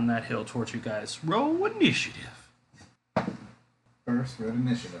charging down that hill towards you guys. Roll initiative. First, good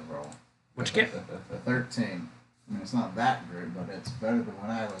initiative roll. What you get? 13. I mean, it's not that good, but it's better than what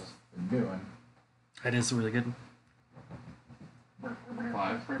I was doing. That is really good.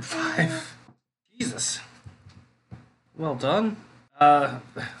 5. 5. Jesus. Well done.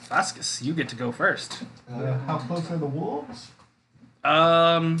 Vasquez, you get to go first. How close are the wolves?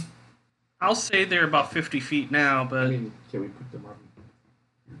 I'll say they're about 50 feet now, but can we put them on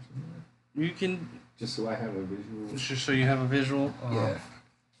here somewhere? you can, Just so I have a visual. just so you have a visual. Yeah.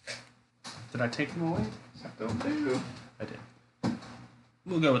 Did I take them away? Don't do. I did.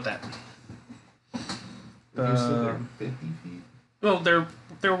 We'll go with that. You said they're 50 feet? Well, they're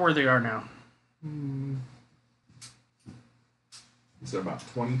where they are now. Is it about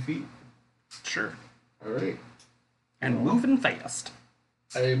 20 feet? Sure. Alright. And moving fast.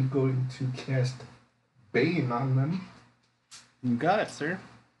 I am going to cast Bane on them. You got it, sir.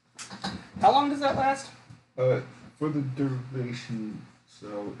 How long does that last? For the duration,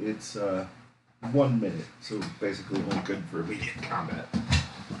 so it's 1 minute. So basically only good for immediate combat.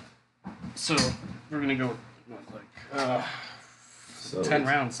 So we're gonna go with like So 10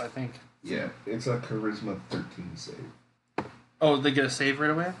 it's- rounds, I think. Yeah, it's a Charisma 13 save. Oh, they get a save right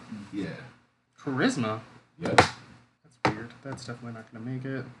away? Yeah. Charisma? Yep. That's weird. That's definitely not gonna make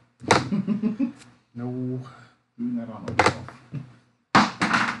it. No. Doing that on a wall.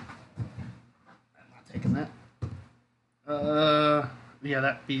 I'm not taking that. Yeah,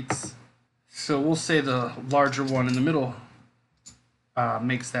 that beats. So we'll say the larger one in the middle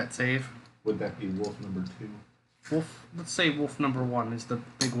makes that save. Would that be wolf number 2? Wolf, let's say wolf number 1 is the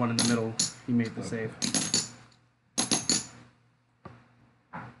big one in the middle. He made the Okay. save.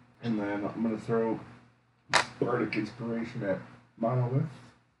 And then I'm going to throw Bardic Inspiration at Monolith.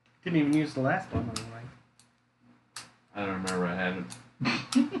 Didn't even use the last one, by the way. I don't remember I had it.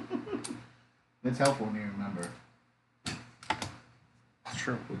 It's helpful when you remember. It's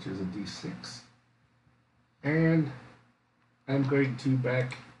true. Which is a d6. And I'm going to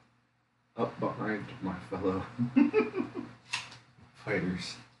back up behind my fellow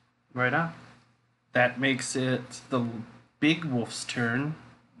fighters. Right on. That makes it the big wolf's turn.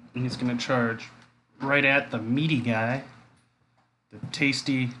 And he's going to charge right at the meaty guy. The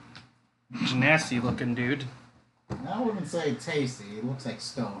tasty, nasty looking dude. I wouldn't say tasty. It looks like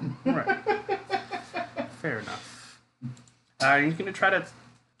stone. Right. Fair enough. He's gonna try to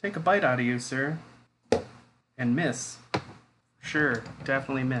take a bite out of you, sir. And miss. Sure,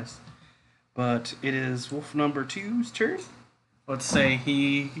 definitely miss. But it is wolf number 2's turn. Let's say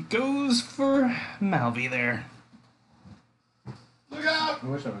he goes for Malvi there. Look out! I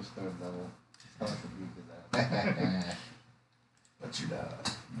wish I was third level. How much would you that? But you're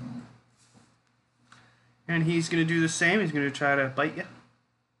not. And he's gonna do the same. He's gonna try to bite you.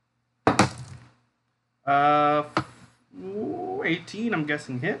 18, I'm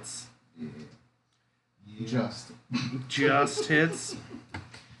guessing hits. Yeah. Just hits.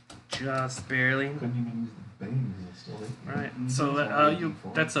 Just barely. Couldn't even use the bane. It's still hit me. Right. So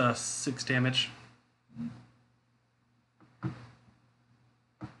that that's a 6 damage.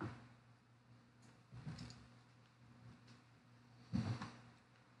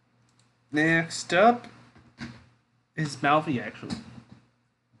 Next up is Malvi, actually.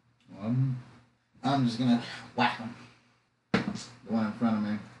 I'm just gonna whack him. The one in front of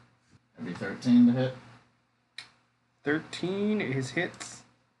me. That'd be 13 to hit. 13 is hits.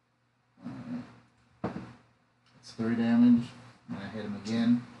 It's 3 damage. I'm gonna hit him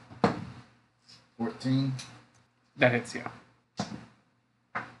again. 14. That hits you. No,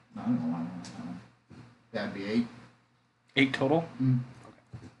 I don't know why I'm on that one. That'd be 8. 8 total. Mm.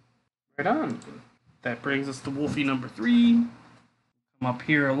 Right on. That brings us to Wolfie number 3. Come up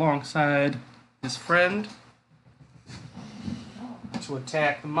here alongside his friend to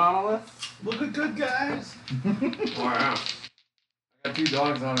attack the monolith. Look at good guys. Wow. I got 2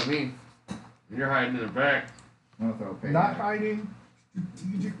 dogs on me. You're hiding in the back. I'm gonna throw a pig. Not hiding,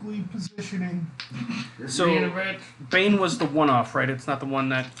 strategically positioning. You're So- being a bitch. Bane was the one-off, right? It's not the one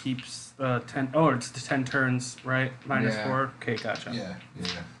that keeps 10... Oh, it's the 10 turns, right? Minus Yeah. 4? Okay, gotcha. Yeah.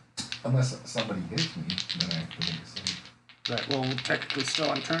 Unless somebody hits me, then I have to make a save. Right, well, we're technically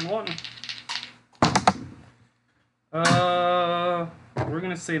still on turn 1. We're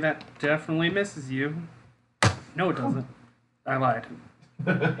gonna say that definitely misses you. No, it doesn't. I lied.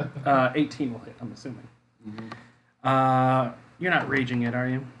 18 will hit, I'm assuming. Mm-hmm. You're not raging yet, are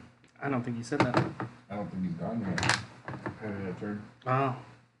you? I don't think you said that. I don't think he's gone yet. I had a turn. Oh.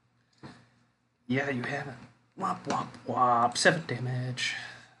 Yeah, you have it. Wop, wop, wop. 7 damage.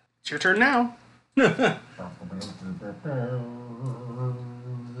 It's your turn now.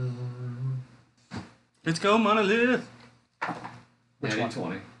 Let's go, Monolith. Which Yeah, one?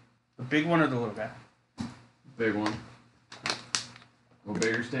 20. The big one or the little guy? Big one. Go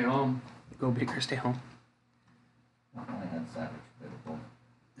big or stay home. Go big or stay home. I only had Savage available.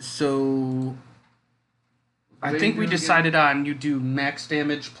 So, I Big think we do again? decided on you do max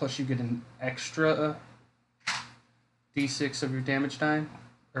damage plus you get an extra d6 of your damage die.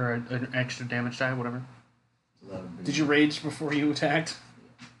 Or an extra damage die, whatever. So that would be Did you rage before you attacked?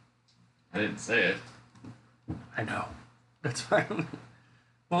 I didn't say it. I know. That's fine.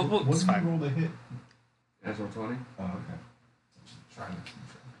 Well, What it's did you fine. roll the hit? Natural 20. Oh, okay. Just trying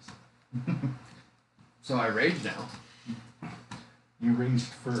to. So I rage now. You raged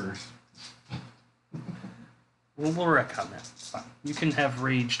first. We'll retcon that. It's fine. You can have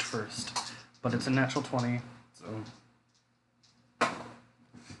raged first, but it's a natural 20, so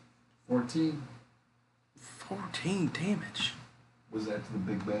 14. 14 damage. Was that to the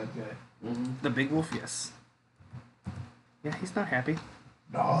big bad guy? Mm-hmm. The big wolf, yes. Yeah, he's not happy.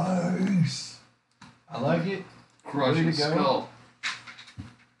 Nice. I like it. Crushing Way to go. skull.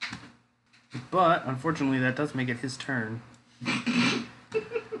 But, unfortunately, that does make it his turn. I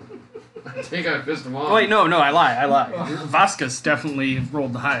think I pissed him off. Oh, wait, no, I lie. Vasquez definitely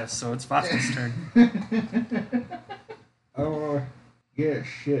rolled the highest, so it's Vasquez's turn. Oh, yeah,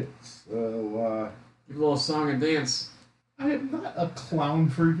 shit. So, Give a little song and dance. I am not a clown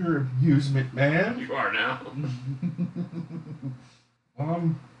for your amusement, man. You are now.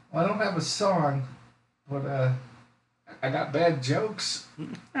 I don't have a song, but, I got bad jokes.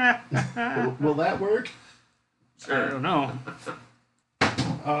 Will that work? I Sure. don't know.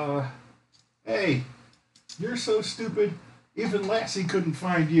 Hey, you're so stupid, even Lassie couldn't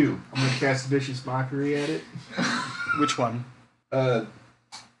find you. I'm gonna cast vicious mockery at it. Which one? The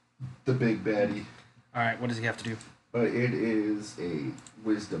big baddie. Alright, what does he have to do? It is a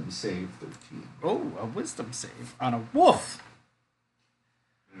wisdom save 13. Oh, a wisdom save on a wolf.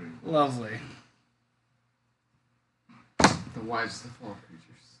 Lovely. The wisest of all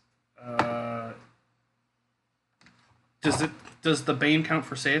creatures. Does the Bane count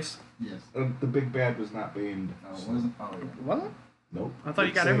for saves? Yes. The big bad was not banned. No, it wasn't. Oh, yeah. What? Nope. I thought you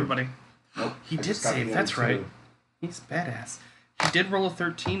It got saved. everybody. Nope. He I did just got save, the that's other right. two. He's badass. He did roll a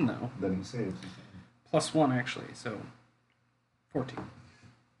 13 though. Then he saves. Plus 1 actually, so 14.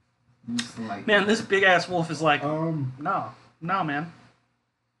 Just like Man, this big ass wolf is like, Um, no. No, man.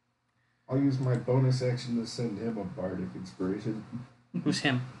 I'll use my bonus action to send him a bardic inspiration. Who's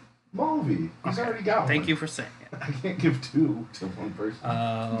him? Malvi. He's Okay. already got one. Thank you for saying it. I can't give two to one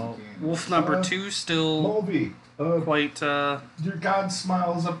person. Wolf number 2 still Malvi, quite. your god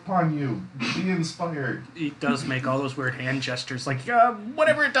smiles upon you. Be inspired. He does make all those weird hand gestures, like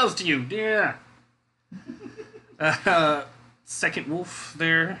whatever it does to you. Yeah. Second wolf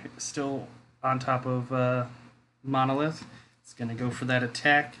there, still on top of Monolith. It's gonna go for that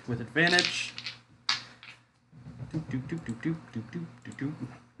attack with advantage. Doop doop doop doop doop doop doop doop doop.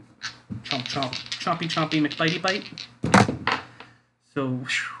 Chomp chomp, chompy chompy McBitey bite. So,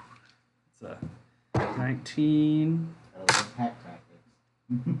 whew, it's a 19, That was a hack tactics.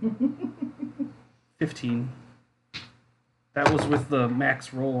 15. That was with the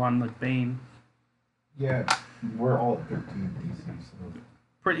max roll on the Bane. Yeah, we're all at 13 DC, so.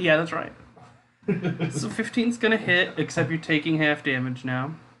 Pretty, yeah, that's right. So 15's gonna hit, except you're taking half damage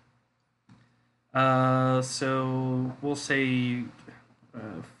now. So we'll say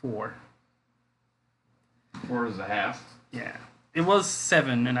 4. 4 is a half. Yeah, it was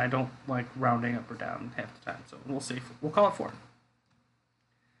 7, and I don't like rounding up or down half the time, so we'll call it 4.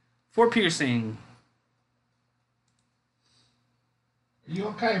 4 piercing. You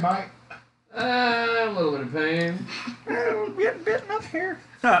okay, Mike? A little bit of pain. I'm getting bitten up here.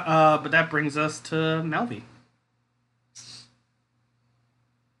 But that brings us to Melvi.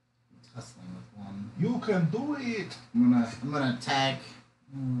 Tussling with one. You can do it. I'm gonna attack.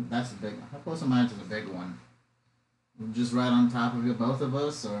 That's a big one. How close am I to the big one? Just right on top of you, both of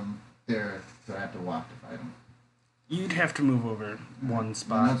us, or do I have to walk to fight him? You'd have to move over one I'll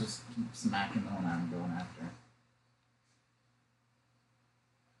spot. just keep smacking the one I'm going after.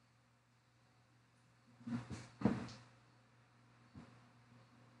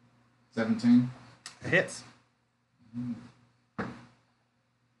 $17. It hits.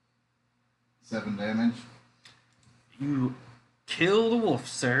 7 damage. You kill the wolf,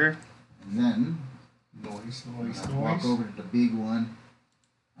 sir. And then Noise, I'm noise, gonna walk noise. over to the big one.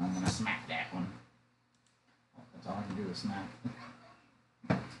 I'm gonna smack that one. That's all I can do is smack.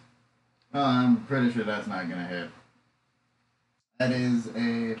 Oh, I'm pretty sure that's not gonna hit. That is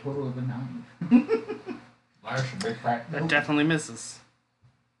a total of a 9. Marshall, big crack. That definitely misses.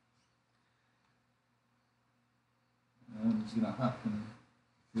 I'm just gonna huff and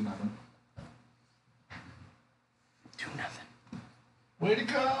do nothing. Do nothing. Way to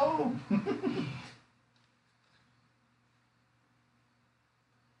go!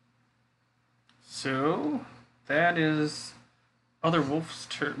 So that is other wolf's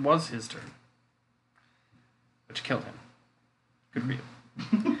turn. Was his turn, which killed him. Good for you.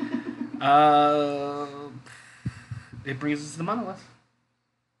 It brings us to the monolith.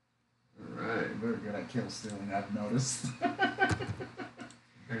 Alright. Very good at kill stealing, I've noticed.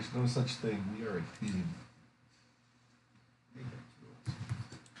 There's no such thing. We are a team. Which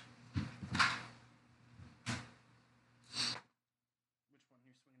one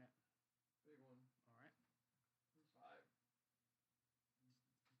you're swinging at? Big one. All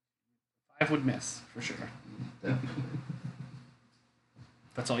right. 5. 5 would miss for sure. Definitely.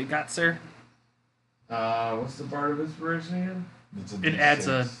 That's all you got, sir. What's the Bard of Inspiration again? It's a It adds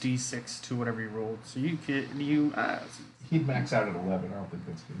a D6. d6 to whatever you rolled, so you could He'd max out at 11. I don't think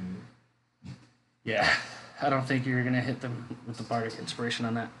that's gonna hit. yeah. I don't think you're gonna hit them with the bardic inspiration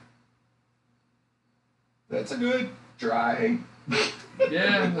on that. That's a good try.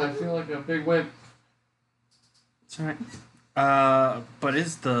 Yeah, I feel like a big wimp. It's all right. But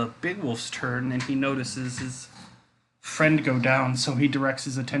it's the big wolf's turn, and he notices his friend go down, so he directs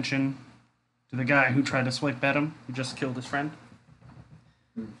his attention to the guy who tried to swipe at him, who just killed his friend.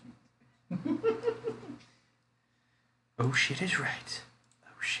 Oh shit is right.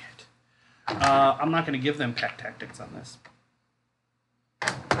 Oh shit. I'm not going to give them pack tactics on this.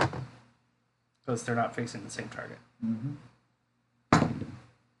 Because they're not facing the same target. Mm-hmm.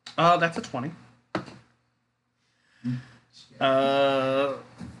 That's a 20.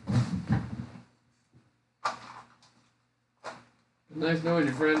 Nice knowing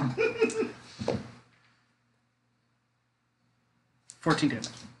you, friend. 14 damage.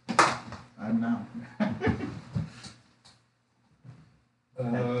 I'm now. At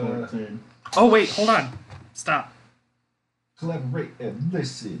 14. Oh, wait, hold on. Stop. Collaborate and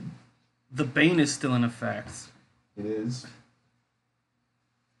listen. The Bane is still in effect. It is.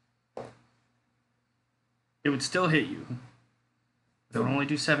 It would still hit you. It would only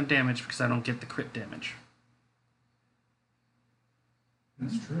do 7 damage because I don't get the crit damage.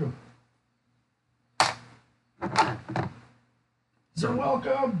 That's true. So You're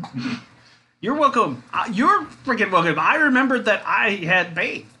welcome. You're welcome. You're freaking welcome. I remembered that I had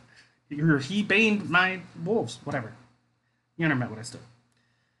Bane. He baned my wolves. Whatever. You understand what I stood.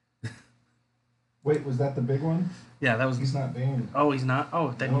 Wait, was that the big one? Yeah, that was. He's not banned. Oh, he's not.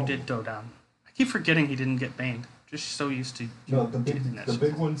 Oh, then you No. did go down. I keep forgetting he didn't get banned. Just so used to. No, the using that the shit.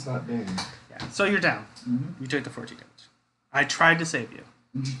 big one's not banned. Yeah. So you're down. Mm-hmm. You took the 14 damage. I tried to save you.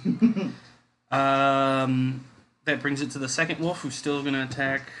 That brings it to the second wolf, who's still gonna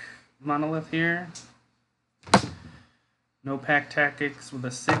attack Monolith here. No pack tactics with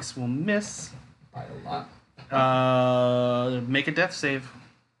a 6 will miss. By a lot. Make a death save.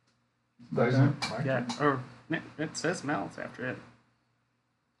 Does Okay. it? Yeah, or it says mouth after it.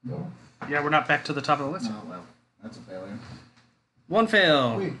 No. Yeah, we're not back to the top of the list. Oh well, that's a failure. One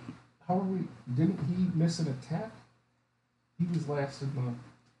fail. Wait, how are we? Didn't he miss an attack? He was last in the.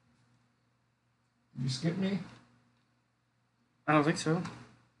 Did you skip me? I don't think so.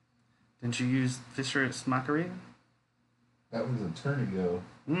 Didn't you use Viscerous Mockery? That was a turn ago.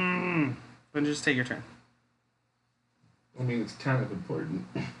 Then just take your turn. I mean, it's kind of important.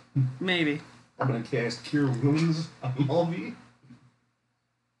 Maybe. I'm gonna cast Cure Wounds on Malvi.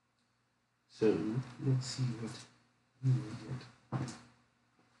 So let's see what you will get.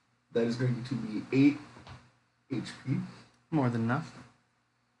 That is going to be 8 HP. More than enough.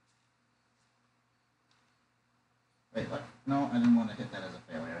 Wait, what? No, I didn't want to hit that as a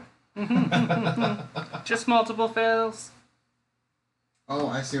failure. Just multiple fails. Oh,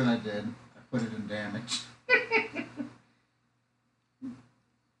 I see what I did. I put it in damage.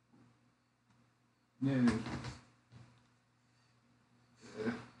 No.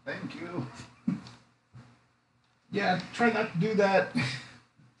 Thank you. Yeah, try not to do that.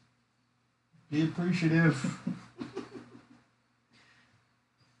 Be appreciative.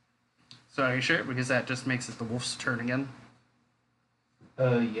 So are you sure? Because that just makes it the wolf's turn again.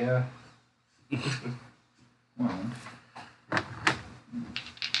 Yeah. Well,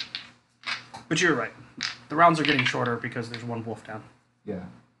 But you're right. The rounds are getting shorter because there's one wolf down. Yeah.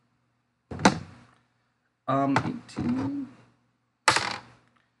 18.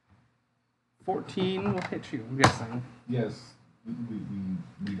 14 will hit you, I'm guessing. Yes.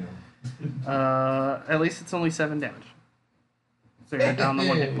 We know. At least it's only 7 damage. So you're down the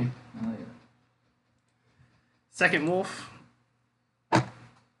 1 hit point. I like it. Second wolf.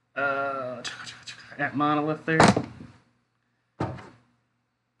 At Monolith there.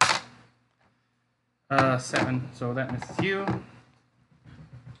 7, so that misses you.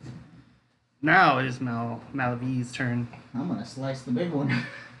 Now it is Malavi's turn. I'm gonna slice the big one.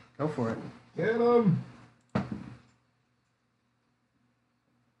 Go for it. Get him!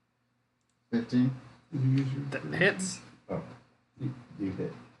 15. Did you use your... That hits. Oh. You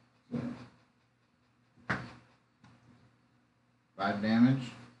hit. So. 5 damage.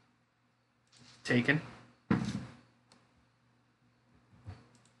 Taken.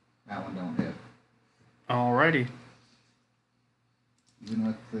 That one don't hit. Alrighty. Even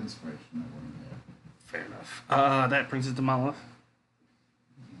with the inspiration, that wouldn't hit. Fair enough. That brings it to Monolith.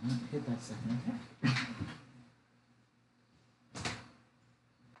 Yeah, hit that second attack.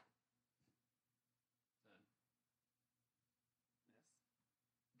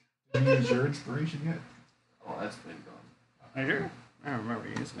 Did you use your inspiration yet? Oh, that's been gone. Are you sure? I don't remember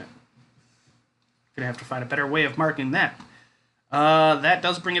using it. Gonna have to find a better way of marking that. That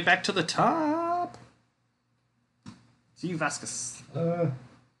does bring it back to the top. See you, Vasquez. I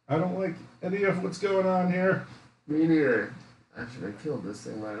don't like any of what's going on here. Me neither. I should have killed this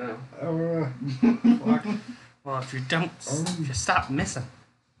thing by now. Fuck. Well, if you don't, if you stop missing.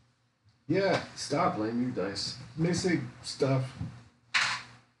 Yeah, Stop, blame you, dice. missing stuff.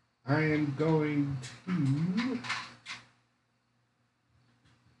 I am going to...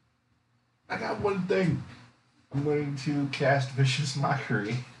 I got one thing. I'm going to cast Vicious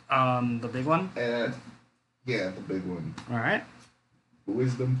Mockery. The big one. And yeah, the big one. All right.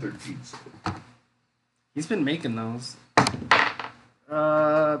 Wisdom 13. He's been making those.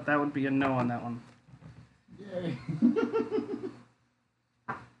 That would be a no on that one. Yay.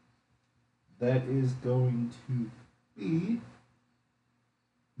 That is going to be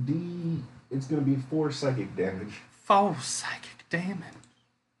it's going to be 4 psychic damage. 4 psychic damage.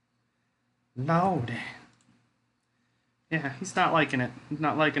 Loaded. Yeah, he's not liking it. He's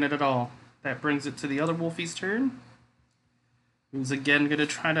not liking it at all. That brings it to the other Wolfie's turn. Who's again gonna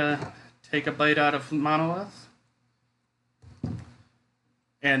try to take a bite out of Monolith.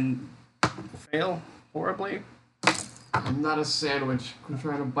 And fail horribly. I'm not a sandwich. Quit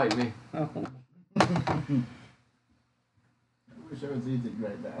trying to bite me. Oh. I wish I was eating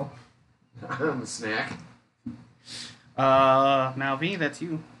right now. I'm a snack. Malvi, that's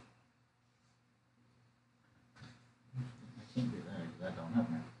you.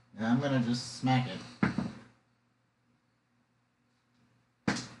 I'm gonna just smack it.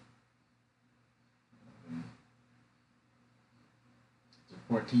 So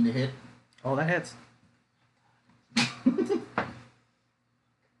 14 to hit. Oh, that hits.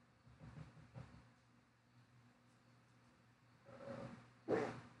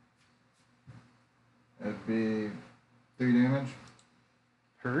 That'd be 3 damage.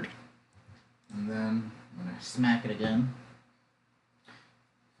 Heard. And then I'm gonna smack it again.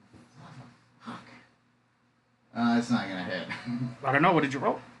 Fuck. It's not gonna hit. I don't know. What did you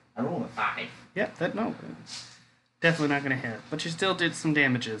roll? I rolled a 5. Yep, that no. Definitely not gonna hit. But you still did some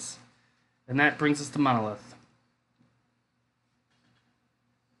damages. And that brings us to Monolith.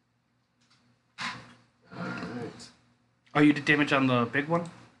 Alright. Oh, you did damage on the big one?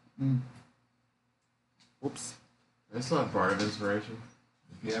 Mm. Whoops. I still have Bard of Inspiration.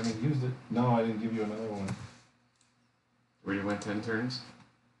 If you haven't used it, no, I didn't give you another one. Where you went 10 turns?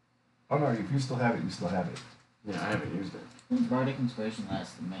 Oh no, if you still have it, you still have it. Yeah, I haven't used it. Bardic Inspiration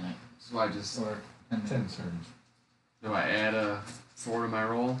lasts a minute. So I just... Or 10 10 minutes. turns. Do I add a 4 to my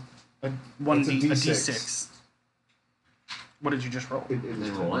roll? A It's a D6. D6. What did you just roll? It They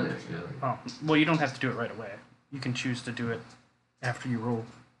is roll in it, damage, yeah. Oh, well, you don't have to do it right away. You can choose to do it after you roll.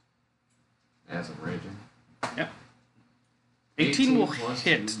 As I'm raging. Yep. 18 will plus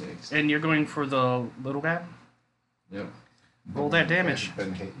hit, 2 makes- and you're going for the little guy? Yep. Roll that damage. Hasn't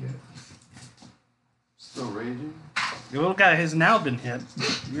been hit yet. Still raging. The little guy has now been hit.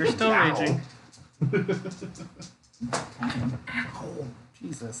 You're still Ow. raging. Ow.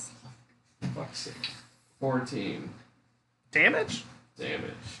 Jesus. Fuck's sake. 14 Damage?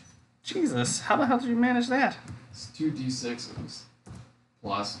 damage. Jesus. How the hell did you manage that? It's 2d6s.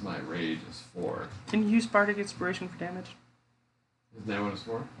 Plus my rage is 4. Can you use Bardic Inspiration for damage? Isn't that what it's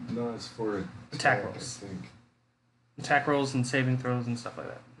for? No, it's for Attack rolls. I think. Attack rolls and saving throws and stuff like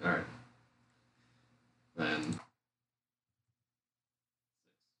that. Alright. Then...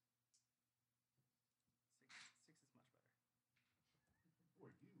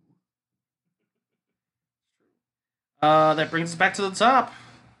 That brings us back to the top.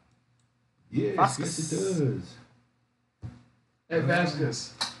 Yes, Vasquez. yes it does. Hey,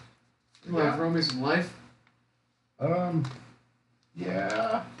 Vasquez. You want to throw me some life?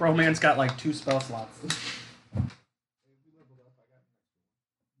 Yeah. Bro man's got like 2 spell slots.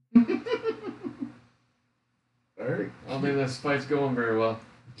 Alright. I don't think this fight's going very well.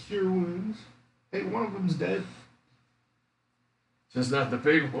 Cure wounds. Hey, one of them's dead. Just not the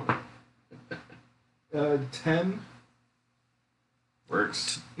big one. 10.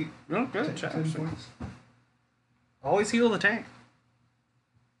 Works. Oh, good job. 10 points. Always heal the tank.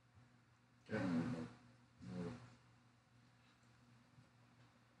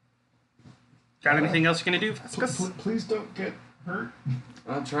 Got anything else you're gonna do, Vasquez? Please don't get hurt.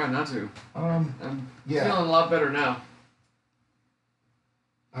 I'll try not to. I'm Yeah. feeling a lot better now.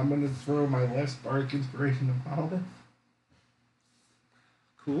 I'm gonna throw my last Bardic Inspiration of Monolith.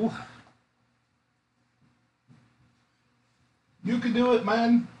 Cool. You can do it,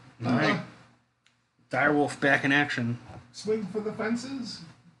 man. Alright. Direwolf back in action. Swing for the fences.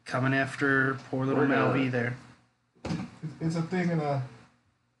 Coming after poor little We're gonna- Malvi there. It's a thing in a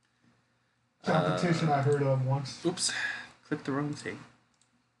competition I heard of once. Oops. Click the wrong thing.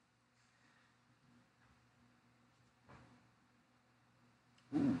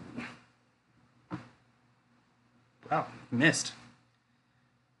 Ooh. Wow, missed.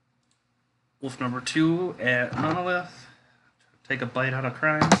 Wolf number 2 at Monolith. Take a bite out of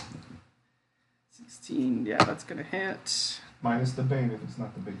crime. 16, yeah, that's gonna hit. Minus the Bane if it's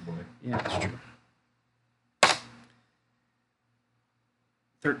not the big boy. Yeah, that's true.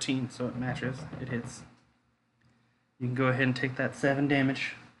 13, so it matches. It hits. You can go ahead and take that 7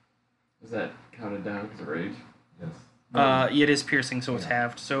 damage. Is that counted down because of rage? Yes. It is piercing, so it's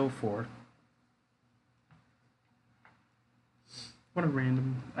halved, so 4. What a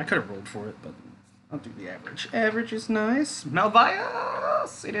random... I could have rolled for it, but I'll do the average. Average is nice.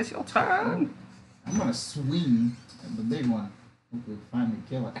 Malvias, it is your turn. I'm gonna swing at the big one. Hopefully finally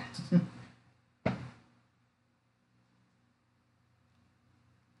kill it.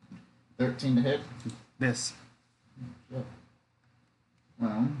 13 to hit. This. Yep.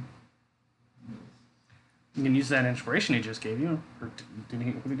 Well, You can use that inspiration he just gave you. Or did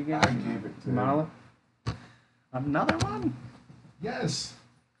he give it again? I gave it to him. Monolith. Another one? Yes.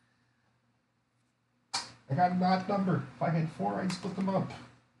 I got an odd number. If I had 4, I'd split them up.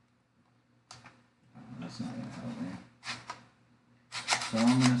 that's not gonna help me. So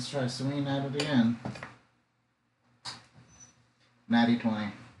I'm gonna try swinging at it again. Natty 20.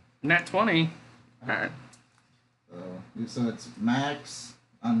 Nat 20. Alright. So it's max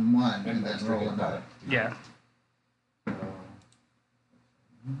on one and And then extra roll hit another. die. Yeah.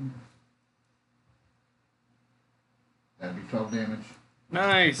 That'd be 12 damage.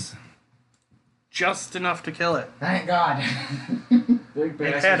 Nice. Just enough to kill it. Thank God. Big It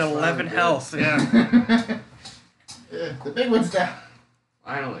bastard's had finally 11 dead. health. Yeah. Yeah, the big one's down.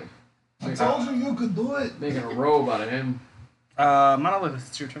 Finally. I told you could do it. Making a robe out of him. Monolith,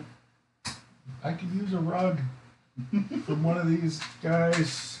 it's your turn. I could use a rug from one of these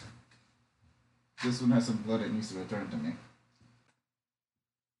guys. This one has some blood. It needs to return to me.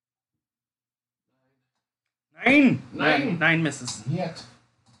 9. Nine. 9 misses. Yet.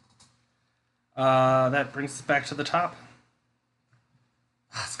 That brings us back to the top.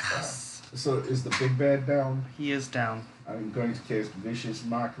 Vasquez. So is the big bad down? He is down. I'm going to cast Vicious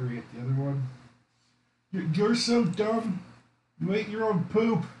Mockery at the other one. You're so dumb. You ate your own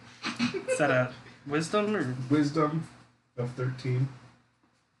poop. Is that a wisdom or? Wisdom of 13.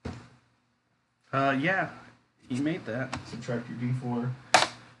 Yeah. He made that. Subtract your D4.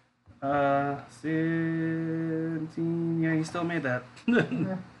 17. Yeah, he still made that.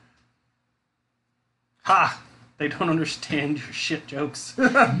 Ha! They don't understand your shit jokes.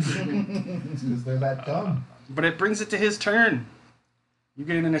 Because they're that dumb. But it brings it to his turn. You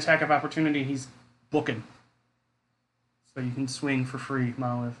get an attack of opportunity. He's booking. So you can swing for free,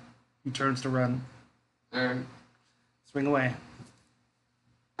 Monolith. He turns to run. Alright. Swing away.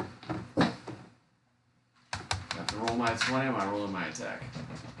 Have to roll my 20, am I rolling my attack?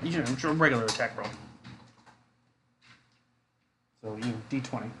 You can do a regular attack roll. So you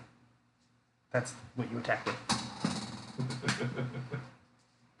D20. That's what you attack with.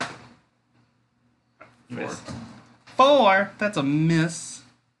 Four. 4. That's a miss.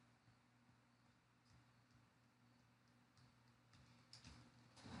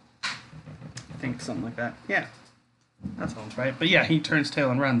 I think something like that. Yeah. That sounds right. But yeah, he turns tail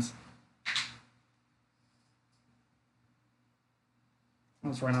and runs. That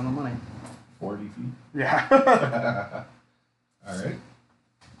was right on the money. 40 feet. Yeah. Alright.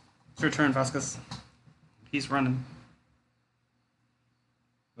 It's your turn, Vasquez. He's running.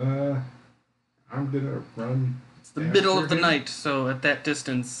 I'm gonna run. It's the middle of the night, so at that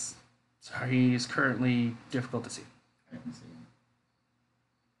distance, he's currently difficult to see. I can see him.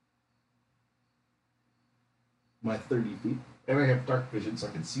 My 30 feet. And I have dark vision, so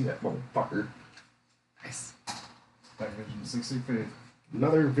I can see that motherfucker. Nice. Dark vision 60 feet.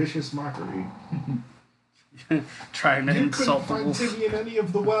 Another Vicious Mockery. Trying to You insult couldn't the find wolf. Timmy in any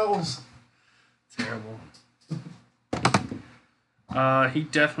of the wells. Terrible. He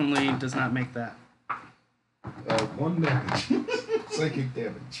definitely does not make that. 1 damage. Psychic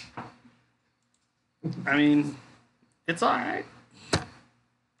damage. I mean, it's alright.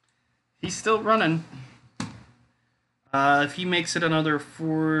 He's still running. If he makes it another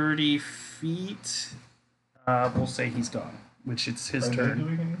 40 feet, we'll say he's gone, which it's his Are they turn.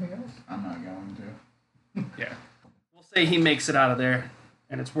 doing anything else? I'm not going to. Yeah. We'll say he makes it out of there,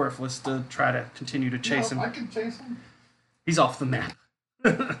 and it's worthless to try to continue to chase No, him. I can chase him. He's off the map.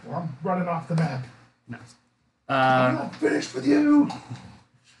 Well, I'm running off the map. No. I'm not finished with you.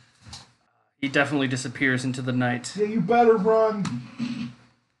 He definitely disappears into the night. Yeah, you better run.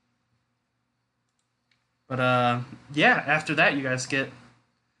 But yeah, after that you guys get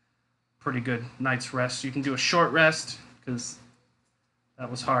pretty good night's rest. You can do a short rest because that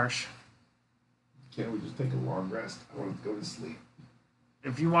was harsh. Can't we just take a long rest? I want to go to sleep.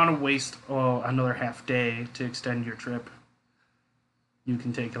 If you want to waste another half day to extend your trip, you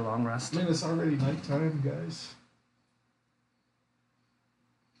can take a long rest. I mean, it's already nighttime, guys.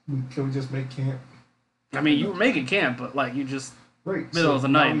 Can we just make camp? I mean, you were making camp, but like you just Right. middle so of the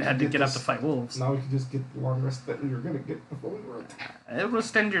now night we and had can to get up this- to fight wolves. Now we can just get the long rest that we were going to get before we were attacked. It will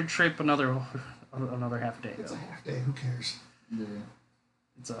extend your trip another half day. It's Though. a half day. Who cares? Yeah.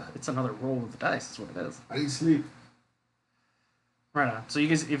 It's another roll of the dice. Is what it is. I need sleep. Right on. So you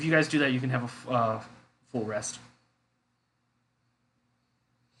guys, if you guys do that, you can have a full rest.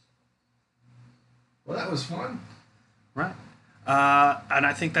 Well, that was fun. Right. And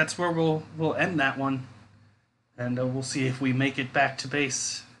I think that's where we'll end that one. And we'll see if we make it back to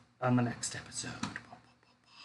base on the next episode.